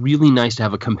 it is really nice to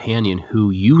have a companion who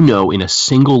you know in a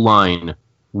single line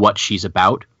what she's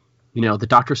about. You know, the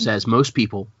Doctor says most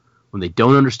people, when they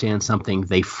don't understand something,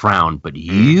 they frown, but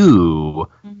you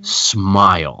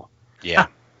smile. Yeah.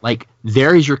 Like,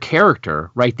 there is your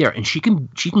character right there, and she can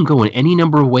go in any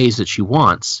number of ways that she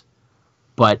wants,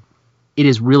 but it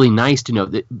is really nice to know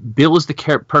that Bill is the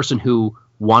person who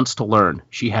wants to learn.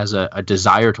 She has a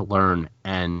desire to learn,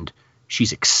 and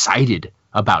she's excited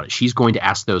about it. She's going to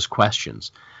ask those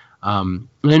questions. And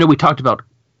I know we talked about,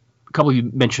 a couple of you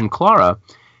mentioned Clara.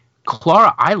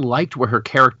 Clara, I liked where her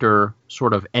character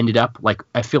sort of ended up. Like,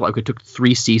 I feel like it took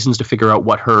 3 seasons to figure out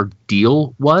what her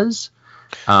deal was.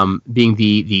 Being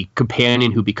the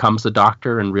companion who becomes the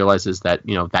Doctor and realizes that,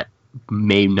 you know, that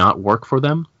may not work for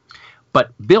them.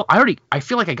 But Bill, I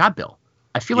feel like I got Bill.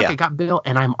 I feel like I got Bill,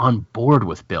 and I'm on board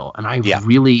with Bill, and I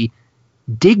really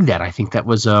dig that. I think that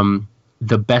was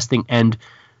the best thing. And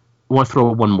I want to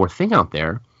throw one more thing out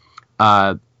there.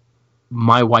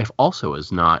 My wife also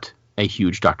is not a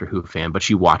huge Doctor Who fan, but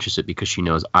she watches it because she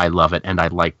knows I love it, and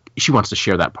she wants to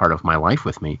share that part of my life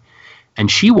with me.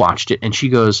 And she watched it, and she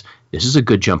goes, "This is a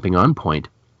good jumping on point."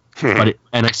 And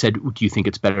I said, "Do you think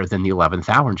it's better than the 11th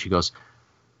Hour?" And she goes,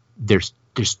 "There's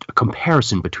a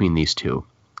comparison between these two."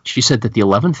 She said that the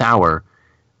 11th Hour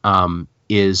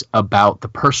is about the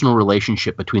personal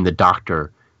relationship between the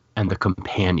Doctor and the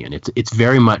companion. It's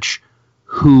very much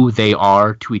who they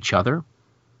are to each other.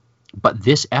 But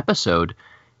this episode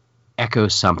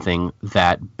echoes something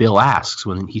that Bill asks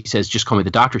when he says, "Just call me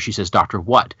the Doctor." She says, "Doctor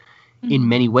what?" In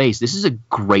many ways, this is a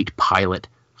great pilot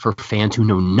for fans who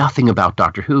know nothing about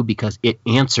Doctor Who, because it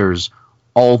answers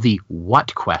all the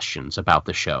what questions about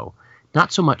the show.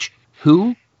 Not so much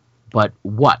who, but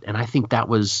what. And I think that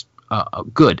was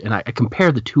good. And I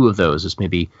compare the two of those as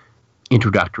maybe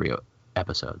introductory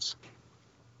episodes.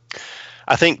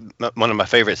 I think one of my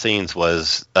favorite scenes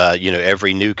was,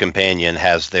 every new companion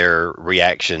has their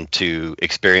reaction to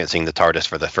experiencing the TARDIS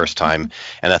for the first time.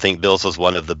 And I think Bill's was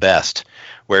one of the best,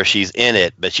 where she's in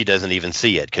it, but she doesn't even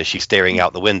see it because she's staring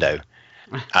out the window.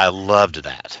 I loved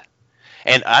that.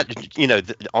 And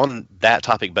on that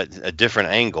topic, but a different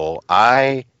angle,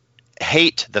 I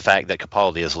hate the fact that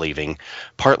Capaldi is leaving,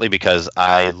 partly because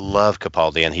I love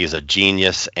Capaldi and he's a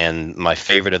genius and my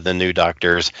favorite of the new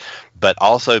Doctors, but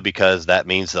also because that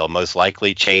means they'll most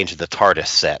likely change the TARDIS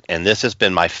set. And this has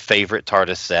been my favorite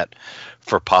TARDIS set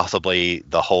for possibly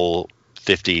the whole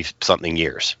 50-something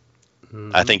years.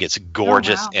 Mm-hmm. I think it's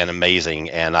gorgeous and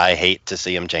amazing, and I hate to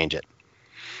see him change it.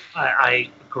 I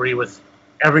agree with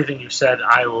everything you said.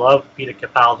 I love Peter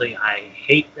Capaldi. I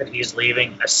hate that he's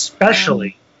leaving,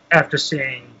 especially after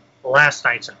seeing last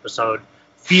night's episode.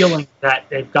 feeling that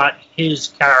they've got his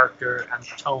character and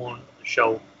the tone of the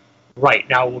show right.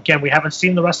 Now, again, we haven't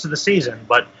seen the rest of the season,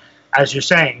 but as you're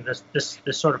saying, this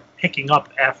sort of picking up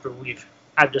after we've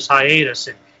had this hiatus,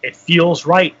 it feels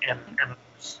right, and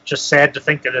it's just sad to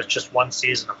think that it's just one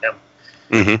season of him.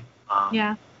 Mm-hmm.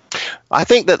 Yeah. I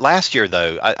think that last year,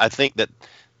 though, I think that,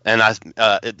 and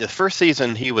the first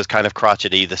season he was kind of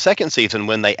crotchety. The second season,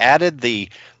 when they added the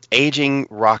aging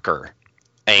rocker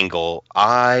angle,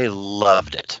 I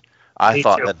loved it. I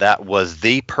thought that was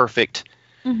the perfect.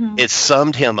 Mm-hmm. It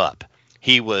summed him up.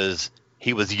 He was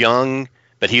young,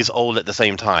 but he's old at the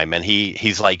same time, and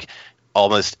he's like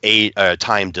almost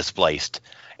time displaced.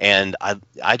 And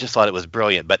I just thought it was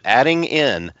brilliant. But adding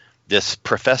in this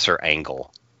professor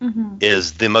angle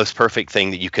is the most perfect thing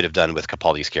that you could have done with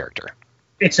Capaldi's character.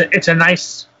 It's a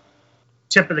nice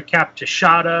tip of the cap to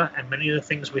Shada and many of the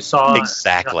things we saw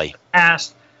exactly in the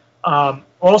past.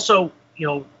 Also,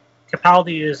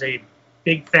 Capaldi is a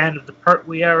big fan of the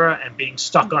Pertwee era, and being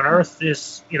stuck on Earth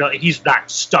is, he's not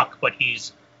stuck, but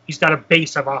he's got a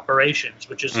base of operations,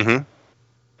 which is again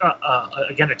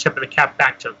a tip of the cap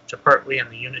back to Pertwee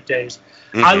and the unit days.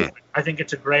 I think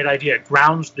it's a great idea. It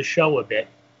grounds the show a bit,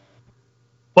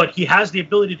 but he has the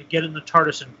ability to get in the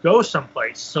TARDIS and go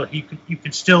someplace, so you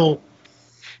can still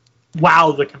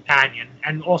wow the companion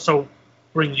and also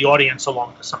bring the audience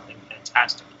along to something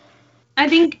fantastic. I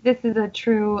think this is a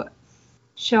true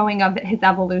showing of his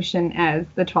evolution as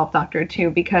the 12th Doctor too,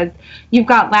 because you've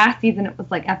got last season, it was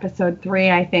like episode 3,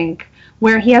 I think,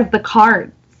 where he has the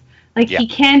cards. Like, he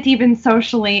can't even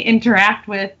socially interact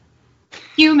with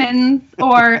humans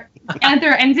or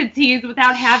other entities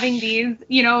without having these,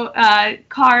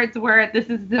 cards where this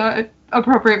is the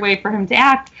appropriate way for him to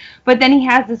act. But then he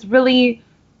has this really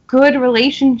good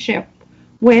relationship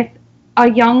with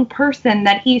a young person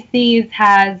that he sees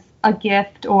has a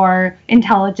gift or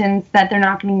intelligence that they're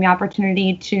not getting the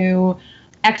opportunity to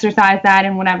exercise that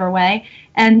in whatever way.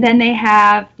 And then they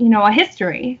have, a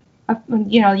history of,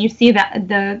 you see that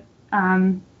the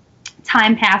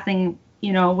time passing,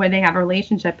 where they have a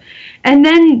relationship. And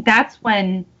then that's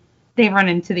when they run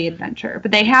into the adventure.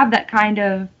 But they have that kind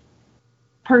of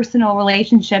personal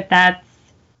relationship that's,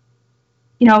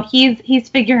 he's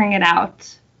figuring it out.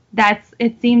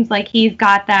 It seems like he's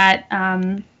got that,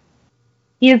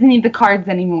 he doesn't need the cards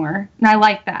anymore. And I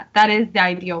like that. That is the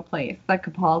ideal place that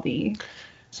Capaldi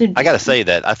should be. I got to say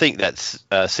that I think that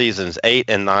seasons 8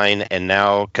 and 9 and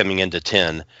now coming into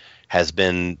 10 has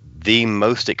been the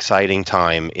most exciting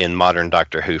time in modern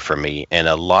Doctor Who for me. And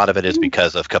a lot of it is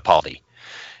because of Capaldi.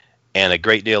 And a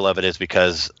great deal of it is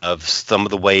because of some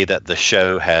of the way that the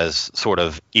show has sort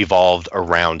of evolved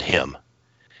around him.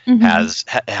 Has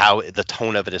how the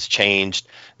tone of it has changed,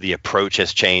 the approach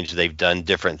has changed. They've done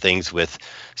different things with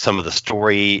some of the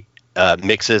story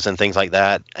mixes and things like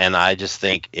that, and I just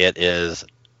think it is.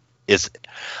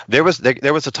 There was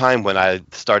a time when I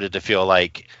started to feel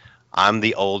like I'm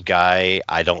the old guy.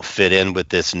 I don't fit in with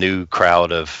this new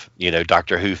crowd of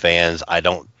Doctor Who fans. I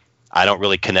don't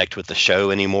really connect with the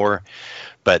show anymore.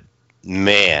 But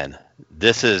man,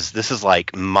 this is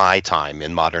like my time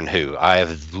in modern Who. I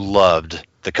have loved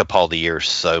the Capaldi years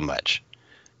so much.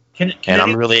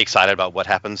 I'm really excited about what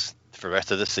happens for the rest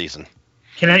of this season.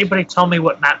 Can anybody tell me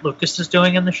what Matt Lucas is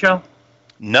doing in the show?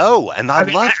 No, and I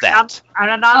love that.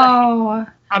 I'm not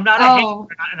a hater,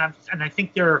 and I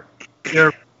think they're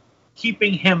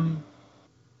keeping him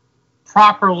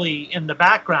properly in the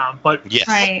background. But yes.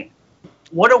 Right.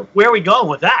 Where are we going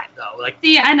with that, though?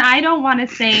 See, and I don't want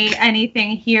to say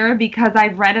anything here because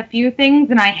I've read a few things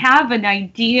and I have an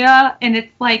idea, and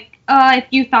it's like, if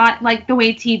you thought like the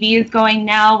way TV is going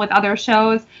now with other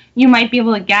shows, you might be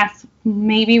able to guess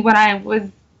maybe what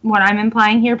I'm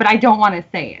implying here, but I don't want to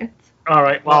say it. All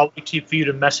right. Well, I'll wait for you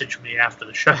to message me after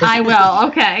the show. I will.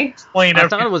 Okay. Explain I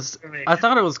thought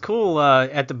it was cool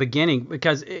at the beginning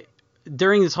because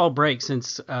during this whole break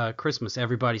since Christmas,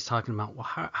 everybody's talking about,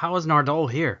 well, how is Nardole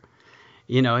here?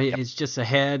 It's just a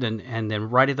head, and then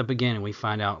right at the beginning we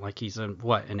find out like he's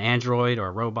an android or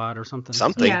a robot or something.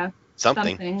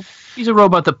 Something. He's a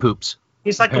robot that poops.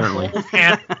 He's like apparently. a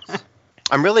hand.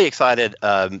 I'm really excited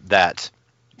that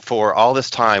for all this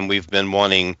time we've been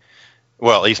wanting,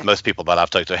 well, at least most people that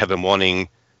I've talked to have been wanting,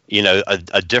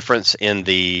 a difference in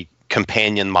the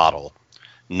companion model.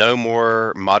 No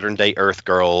more modern day Earth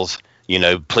girls.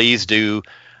 Please do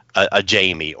a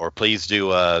Jamie, or please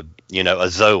do a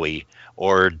Zoe,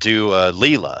 or do a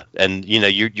Leela. And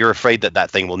you're afraid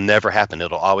that thing will never happen.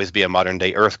 It'll always be a modern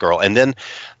day Earth girl. And then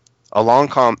along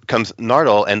comes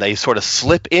Nardole, and they sort of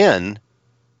slip in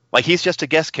like he's just a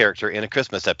guest character in a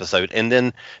Christmas episode, and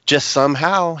then just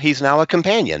somehow he's now a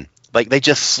companion. Like they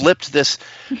just slipped this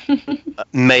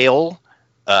male,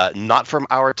 not from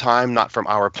our time, not from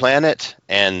our planet,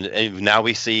 and now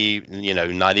we see,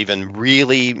 not even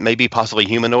really, maybe possibly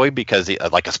humanoid because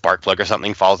like a spark plug or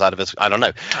something falls out of his, I don't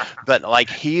know, but like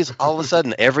he's all of a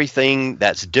sudden everything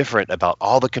that's different about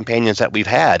all the companions that we've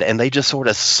had, and they just sort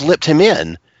of slipped him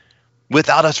in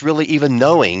without us really even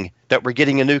knowing that we're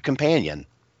getting a new companion.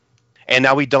 And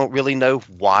now we don't really know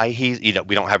why he's, we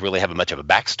don't really have much of a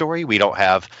backstory. We don't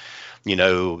have,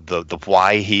 the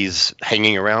why he's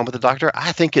hanging around with the Doctor.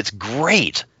 I think it's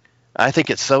great. I think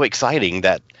it's so exciting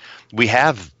that we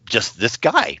have just this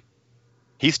guy.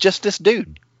 He's just this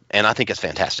dude. And I think it's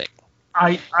fantastic.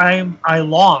 I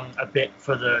long a bit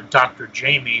for the Dr.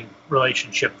 Jamie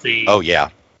relationship. The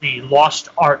lost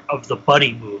art of the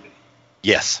buddy movie.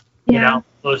 Yes.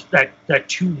 Those that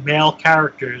two male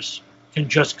characters can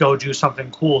just go do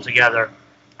something cool together,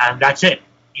 and that's it.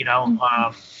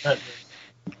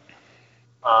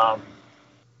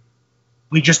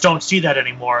 We just don't see that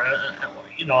anymore.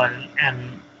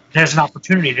 And there's an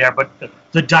opportunity there, but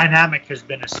the dynamic has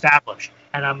been established,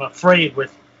 and I'm afraid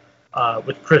with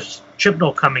Chris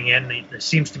Chibnall coming in, it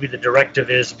seems to be the directive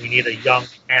is we need a young,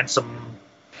 handsome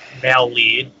male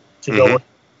lead to go with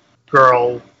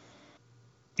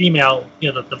female,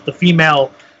 the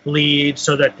female lead,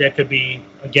 so that there could be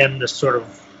again this sort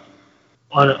of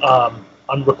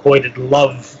unrequited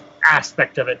love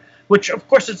aspect of it, which of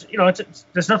course is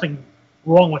there's nothing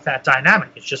wrong with that dynamic.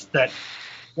 It's just that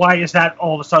why is that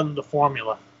all of a sudden the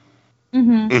formula?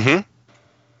 Yeah.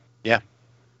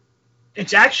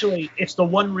 It's the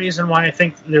one reason why I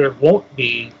think there won't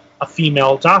be a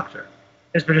female Doctor,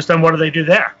 is because then what do they do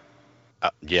there?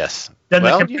 Yes. Then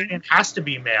the companion has to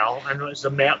be male, and is the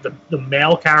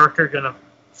male character going to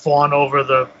fawn over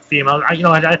the female? I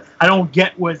don't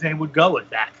get where they would go with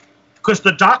that, because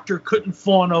the Doctor couldn't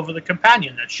fawn over the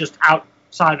companion. That's just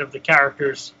outside of the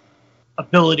character's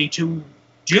ability to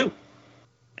do.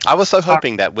 I was so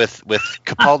hoping that with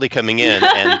Capaldi coming in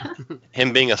and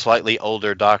him being a slightly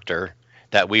older Doctor,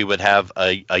 that we would have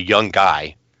a young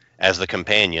guy as the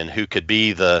companion who could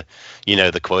be the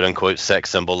quote unquote sex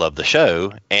symbol of the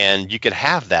show, and you could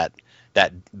have that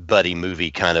buddy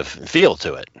movie kind of feel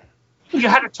to it. You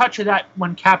had a touch of that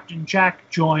when Captain Jack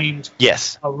joined.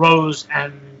 Yes. Rose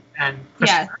and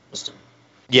Christopher Eccleston.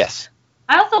 Yes.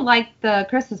 I also liked the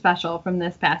Christmas special from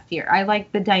this past year. I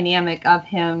liked the dynamic of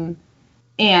him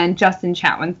and Justin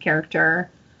Chatwin's character.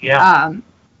 Yeah.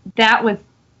 That was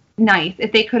nice.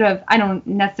 If they could have, I don't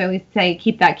necessarily say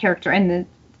keep that character in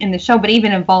the show, but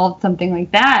even evolved something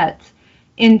like that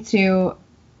into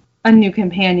a new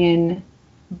companion.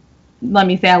 Let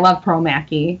me say I love Pearl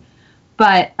Mackie.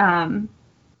 But,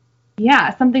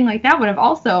 something like that would have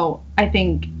also, I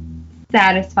think,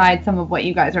 satisfied some of what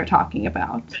you guys are talking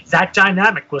about. That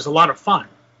dynamic was a lot of fun.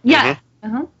 Yeah.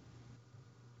 Mm-hmm. Uh-huh.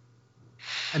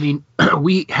 I mean,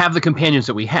 we have the companions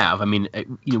that we have. I mean,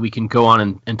 we can go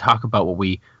on and talk about what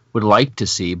we would like to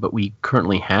see, but we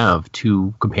currently have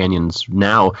two companions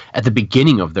now at the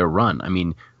beginning of their run. I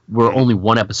mean, we're only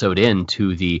one episode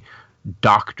into the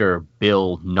Dr.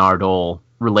 Bill Nardole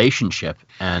relationship,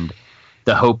 and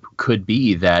the hope could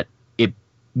be that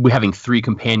we're having three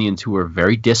companions who are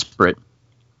very disparate.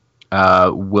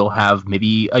 We'll have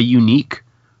maybe a unique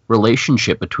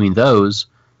relationship between those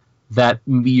that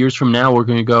years from now we're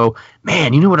going to go,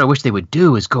 man, you know what I wish they would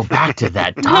do is go back to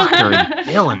that Doctor and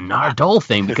Bill and Nardole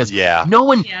thing, because no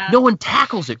one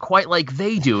tackles it quite like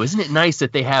they do. Isn't it nice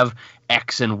that they have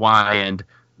X and Y and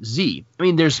Z? I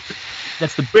mean, we're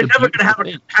never going to have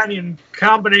a companion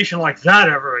combination like that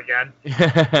ever again.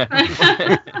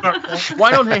 Why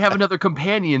don't they have another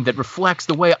companion that reflects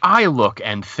the way I look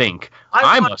and think?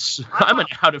 I'm an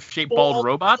out of shape bald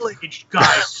robot.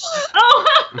 Guy.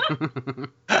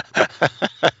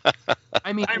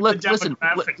 I mean, listen.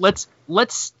 Let's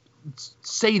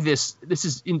say this. This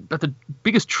is the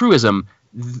biggest truism.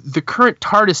 The current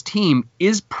TARDIS team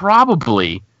is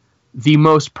probably the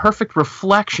most perfect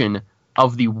reflection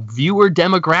of the viewer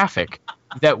demographic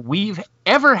that we've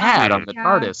ever had on the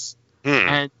TARDIS.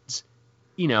 And,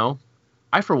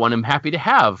 I, for one, am happy to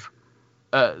have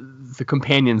the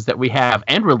companions that we have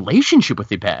and relationship with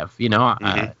the have, an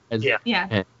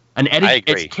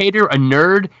educator, a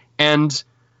nerd, and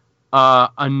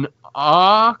an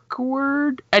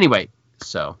awkward... Anyway,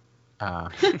 so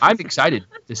I'm excited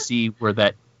to see where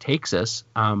that takes us.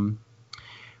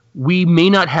 We may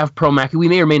not have Pearl Mackie. We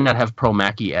may or may not have Pearl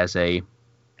Mackie as an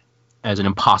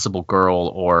impossible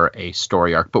girl or a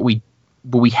story arc, but we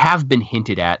have been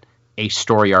hinted at a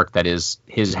story arc that is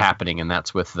happening, and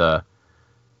that's with the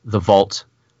Vault.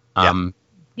 What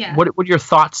are your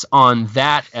thoughts on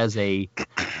that as a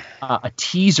a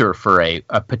teaser for a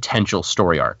potential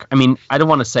story arc. I mean, I don't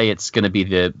want to say it's going to be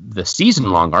the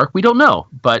season-long arc. We don't know.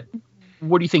 But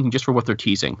what are you thinking just for what they're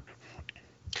teasing?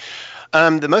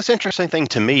 The most interesting thing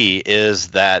to me is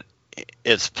that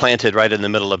it's planted right in the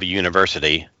middle of a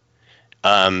university.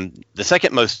 The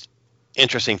second most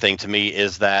interesting thing to me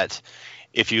is that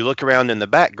if you look around in the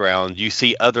background, you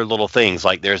see other little things.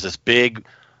 Like there's this big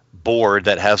board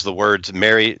that has the words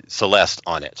Mary Celeste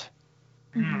on it.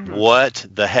 Mm-hmm. What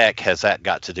the heck has that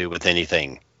got to do with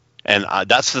anything? And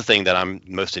that's the thing that I'm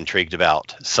most intrigued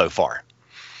about so far.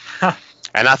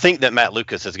 And I think that Matt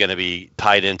Lucas is going to be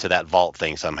tied into that vault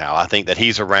thing somehow. I think that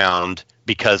he's around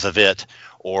because of it,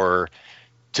 or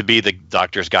to be the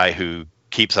Doctor's guy who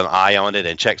keeps an eye on it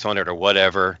and checks on it or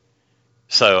whatever.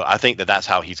 So I think that that's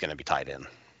how he's going to be tied in.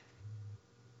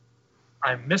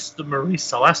 I missed the Marie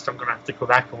Celeste. I'm going to have to go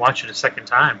back and watch it a second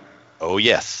time. Oh,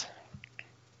 yes.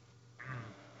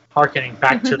 Harkening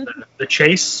back to the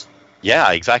chase. Yeah,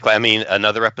 exactly. I mean,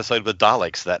 another episode with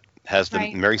Daleks that has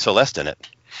the Mary Celeste in it.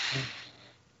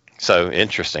 So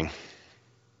interesting.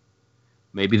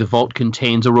 Maybe the vault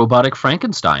contains a robotic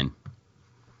Frankenstein.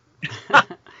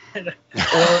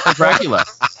 Or Dracula.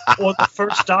 Or the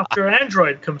first Dr.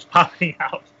 Android comes popping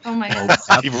out. Oh my God.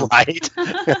 Right.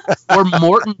 Or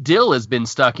Morton Dill has been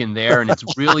stuck in there, and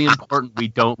it's really important we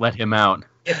don't let him out.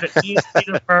 If it means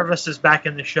Peter Purvis is back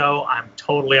in the show, I'm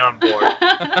totally on board.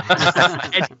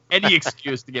 any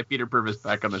excuse to get Peter Purvis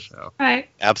back on the show. Right.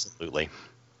 Absolutely.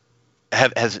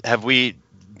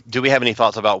 Do we have any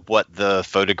thoughts about what the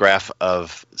photograph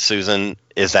of Susan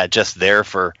is? That just there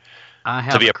for? I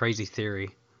have a crazy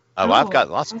theory. Oh, I've got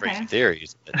lots of crazy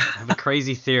theories. I have a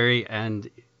crazy theory, and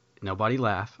nobody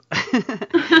laugh.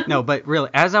 No, but really,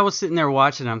 as I was sitting there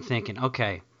watching, I'm thinking,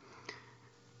 okay,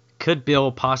 could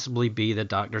Bill possibly be the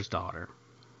Doctor's daughter?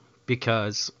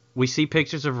 Because we see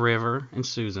pictures of River and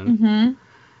Susan. Mm-hmm.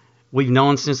 We've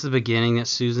known since the beginning that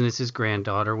Susan is his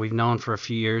granddaughter. We've known for a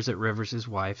few years that River's his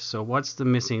wife. So what's the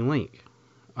missing link?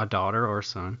 A daughter or a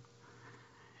son?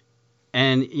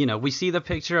 And, we see the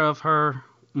picture of her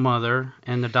mother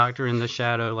and the Doctor in the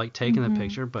shadow, like, taking the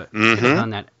picture, but he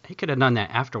could have done that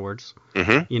afterwards.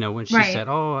 Mm-hmm. When she said,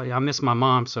 oh, I miss my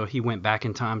mom, so he went back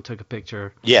in time, took a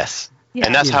picture. Yes. Yeah.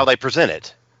 And that's how they present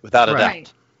it, without a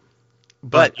doubt.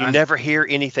 But you never hear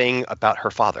anything about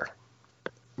her father.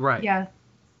 Right. Yeah.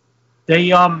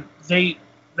 They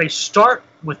start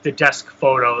with the desk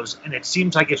photos, and it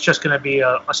seems like it's just going to be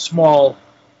a small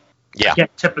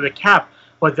tip of the cap.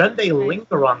 But then they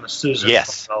linger on the Susan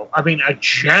photo. I mean, a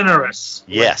generous.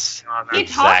 Yes. He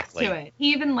talks to it.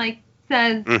 He even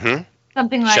says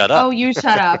something like, shut up. "Oh, you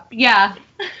shut up." Yeah.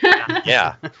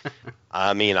 Yeah.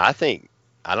 I mean, I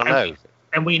don't know.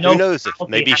 And we know. Who knows?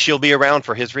 Maybe she'll be around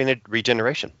for his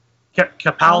regeneration.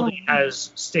 Capaldi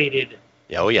has stated.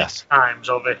 Oh, yes. Times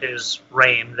over his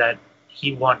reign that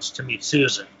he wants to meet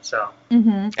Susan. So.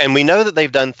 Mm-hmm. And we know that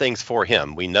they've done things for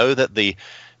him. We know that the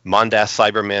Mondas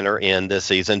Cybermen are in this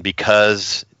season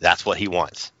because that's what he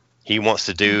wants. He wants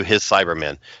to do his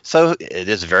Cybermen. So it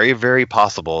is very, very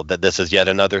possible that this is yet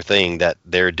another thing that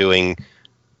they're doing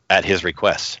at his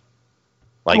request.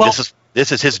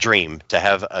 This is his dream, to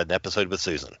have an episode with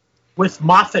Susan. With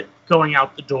Moffat going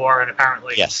out the door, and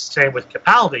apparently same with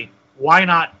Capaldi, why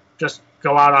not just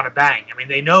go out on a bang? I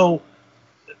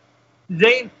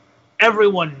mean,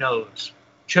 everyone knows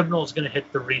Chibnall's going to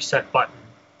hit the reset button.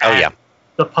 Oh, yeah.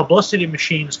 The publicity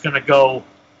machine's going to go,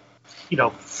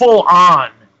 full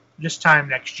on this time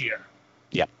next year.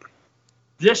 Yep.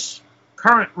 This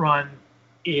current run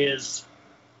is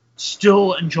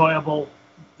still enjoyable.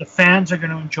 The fans are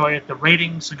going to enjoy it. The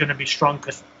ratings are going to be strong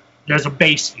because there's a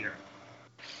base here.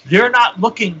 They're not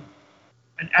looking,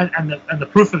 and the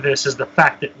proof of this is the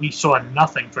fact that we saw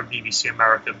nothing from BBC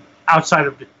America outside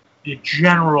of the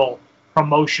general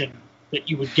promotion that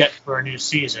you would get for a new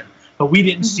season. But we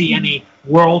didn't see any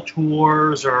world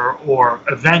tours or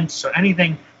events or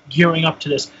anything gearing up to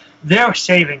this. They're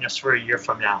saving us for a year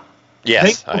from now.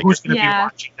 Yes. They know who's going to be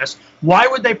watching this. Why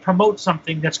would they promote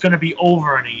something that's going to be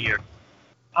over in a year?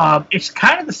 It's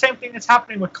kind of the same thing that's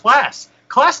happening with Class.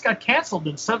 Class got canceled,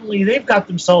 and suddenly they've got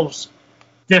themselves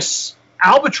this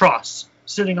albatross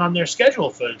sitting on their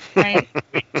schedule for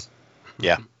weeks.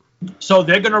 Yeah. So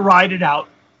they're going to ride it out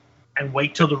and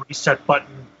wait till the reset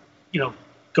button,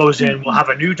 goes in. We'll have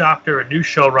a new Doctor, a new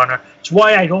showrunner. It's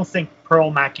why I don't think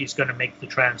Pearl Mackey's going to make the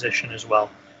transition as well,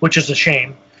 which is a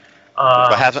shame.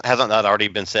 But hasn't that already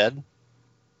been said?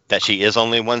 That she is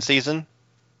only one season?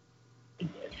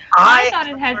 I thought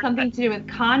it had something to do with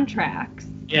contracts.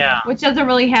 Yeah. Which doesn't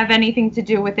really have anything to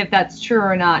do with if that's true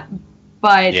or not.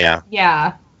 But,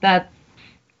 that's...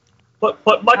 But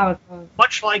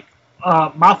much like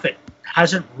Moffat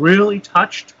hasn't really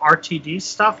touched RTD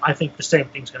stuff, I think the same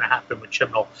thing's going to happen with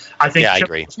Chibnall. I think I Chibnall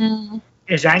agree.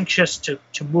 is anxious to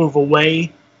move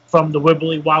away from the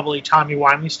wibbly wobbly timey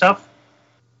wimey stuff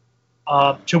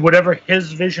to whatever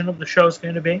his vision of the show is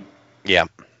going to be. Yeah.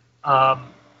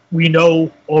 We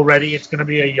know already it's going to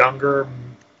be a younger,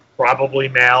 probably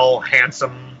male,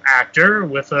 handsome actor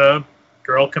with a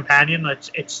girl companion.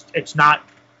 It's not.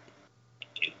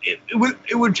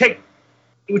 It would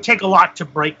take a lot to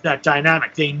break that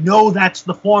dynamic. They know that's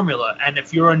the formula, and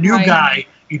if you're a new guy,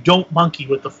 you don't monkey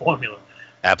with the formula.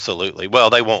 Absolutely. Well,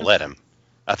 they won't let him.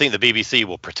 I think the BBC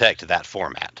will protect that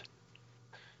format.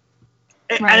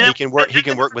 And he can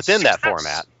work within that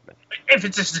format. If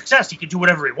it's a success, he can do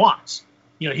whatever he wants.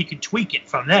 He can tweak it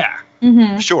from there.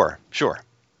 Mm-hmm. Sure.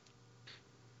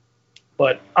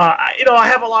 But I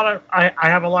have a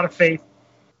lot of faith.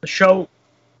 The show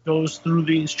goes through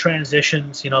these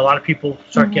transitions. A lot of people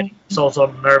start getting themselves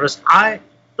all nervous.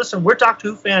 Listen, we're Doctor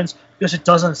Who fans because it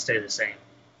doesn't stay the same.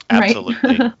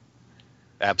 Absolutely. Right.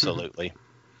 Absolutely.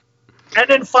 And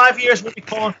in 5 years, we'll be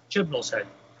calling Chibnall's head.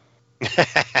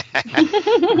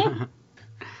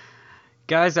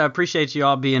 Guys, I appreciate you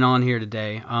all being on here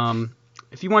today.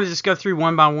 If you want to just go through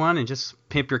one by one and just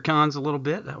pimp your cons a little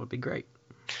bit, that would be great.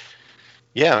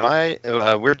 Yeah,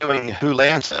 we're doing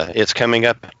Wholanta. It's coming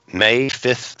up May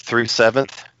 5th through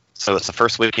 7th, so it's the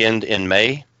first weekend in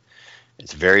May.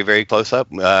 It's very, very close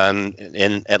up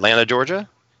in Atlanta, Georgia.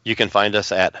 You can find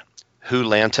us at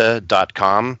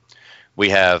wholanta.com. We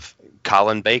have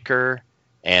Colin Baker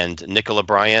and Nicola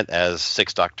Bryant as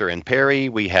Sixth Doctor and Perry.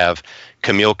 We have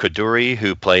Camille Kaduri,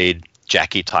 who played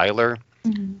Jackie Tyler.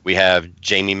 Mm-hmm. We have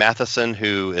Jamie Matheson,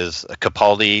 who is a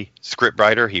Capaldi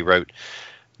scriptwriter. He wrote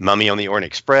Mummy on the Orient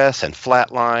Express and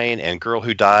Flatline and Girl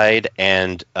Who Died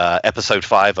and episode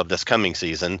 5 of this coming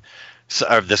season,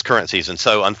 of this current season.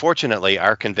 So unfortunately,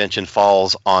 our convention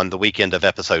falls on the weekend of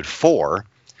episode 4.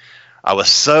 I was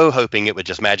so hoping it would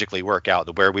just magically work out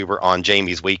to where we were on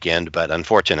Jamie's weekend, but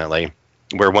unfortunately,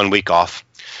 we're 1 week off.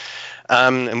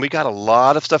 And we got a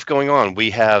lot of stuff going on.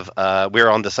 We're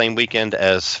on the same weekend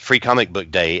as Free Comic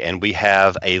Book Day, and we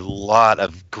have a lot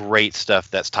of great stuff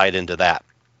that's tied into that,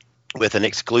 with an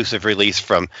exclusive release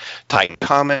from Titan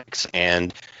Comics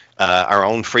and our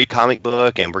own free comic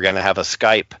book, and we're going to have a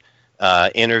Skype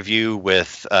interview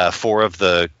with 4 of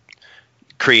the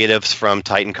creatives from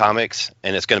Titan Comics,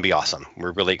 and it's going to be awesome.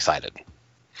 We're really excited.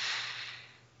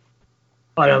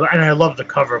 And I love the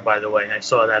cover, by the way. I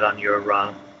saw that on your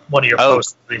one of your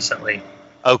posts recently.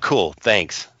 Oh, cool.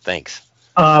 Thanks.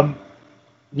 Long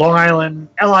Island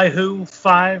Eli Who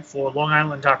 5 for Long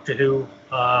Island Doctor Who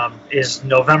is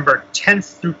November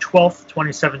 10th through 12th,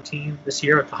 2017, this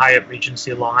year at the Hyatt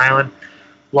Regency Long Island.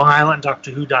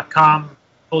 LongIslandDoctorWho.com,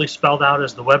 fully spelled out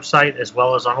as the website, as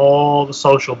well as on all the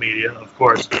social media, of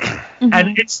course. Mm-hmm.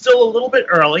 And it's still a little bit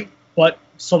early, but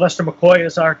Sylvester McCoy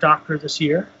is our doctor this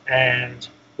year, and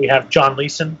we have John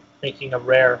Leeson making a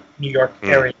rare New York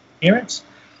area appearance,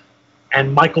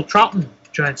 and Michael Troughton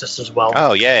joins us as well.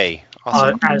 Oh, yay.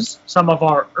 Awesome. As some of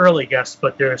our early guests,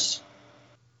 but there's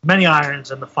many irons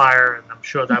in the fire, and I'm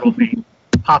sure that'll be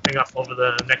popping up over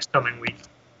the next coming week,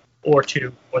 or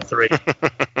 2 or 3.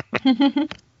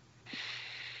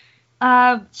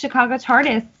 Chicago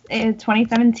TARDIS in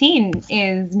 2017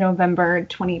 is November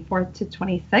 24th to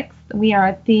 26th. We are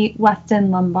at the Westin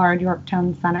Lombard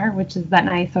Yorktown Center, which is that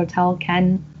nice hotel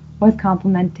Ken was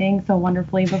complimenting so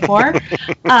wonderfully before.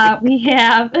 Our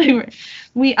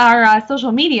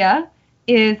social media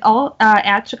is all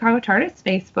at Chicago TARDIS,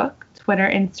 Facebook, Twitter,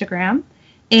 Instagram,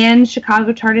 and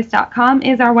ChicagoTARDIS.com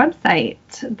is our website.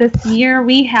 This year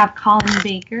we have Colin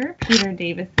Baker, Peter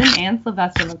Davison, and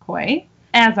Sylvester McCoy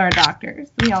as our doctors.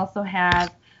 We also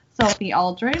have Sophie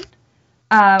Aldred,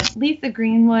 Lisa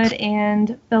Greenwood,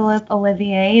 and Philip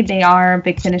Olivier. They are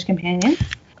Big Finish companions.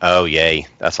 Oh, yay.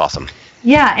 That's awesome.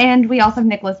 Yeah, and we also have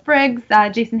Nicholas Briggs,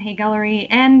 Jason Hay-Gallery,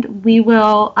 and we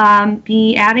will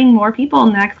be adding more people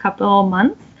in the next couple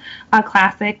months,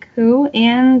 Classic Who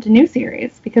and new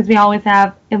series, because we always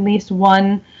have at least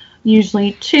 1,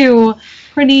 usually 2,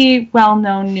 pretty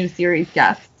well-known new series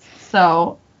guests.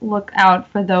 So look out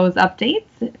for those updates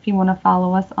if you want to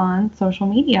follow us on social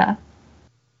media.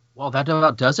 Well, that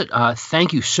about does it.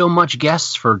 Thank you so much,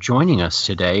 guests, for joining us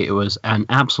today. It was an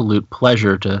absolute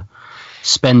pleasure to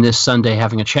spend this Sunday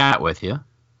having a chat with you.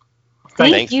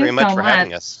 Thanks very much for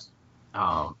having us.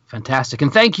 Oh, fantastic.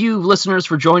 And thank you, listeners,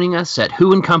 for joining us at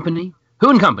Who and Company.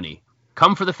 Who and Company,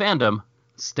 come for the fandom.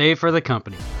 Stay for the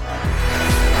company.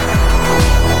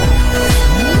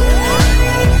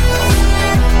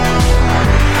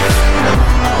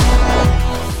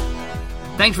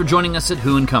 Thanks for joining us at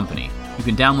Who and Company. You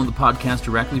can download the podcast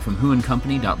directly from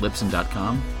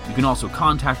whoandcompany.libsyn.com. You can also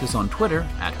contact us on Twitter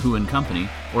at whoandcompany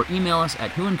or email us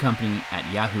at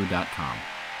whoandcompany@yahoo.com.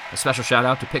 A special shout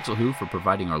out to Pixel Who for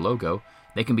providing our logo.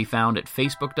 They can be found at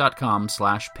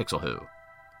facebook.com/pixelwho.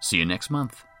 See you next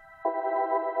month.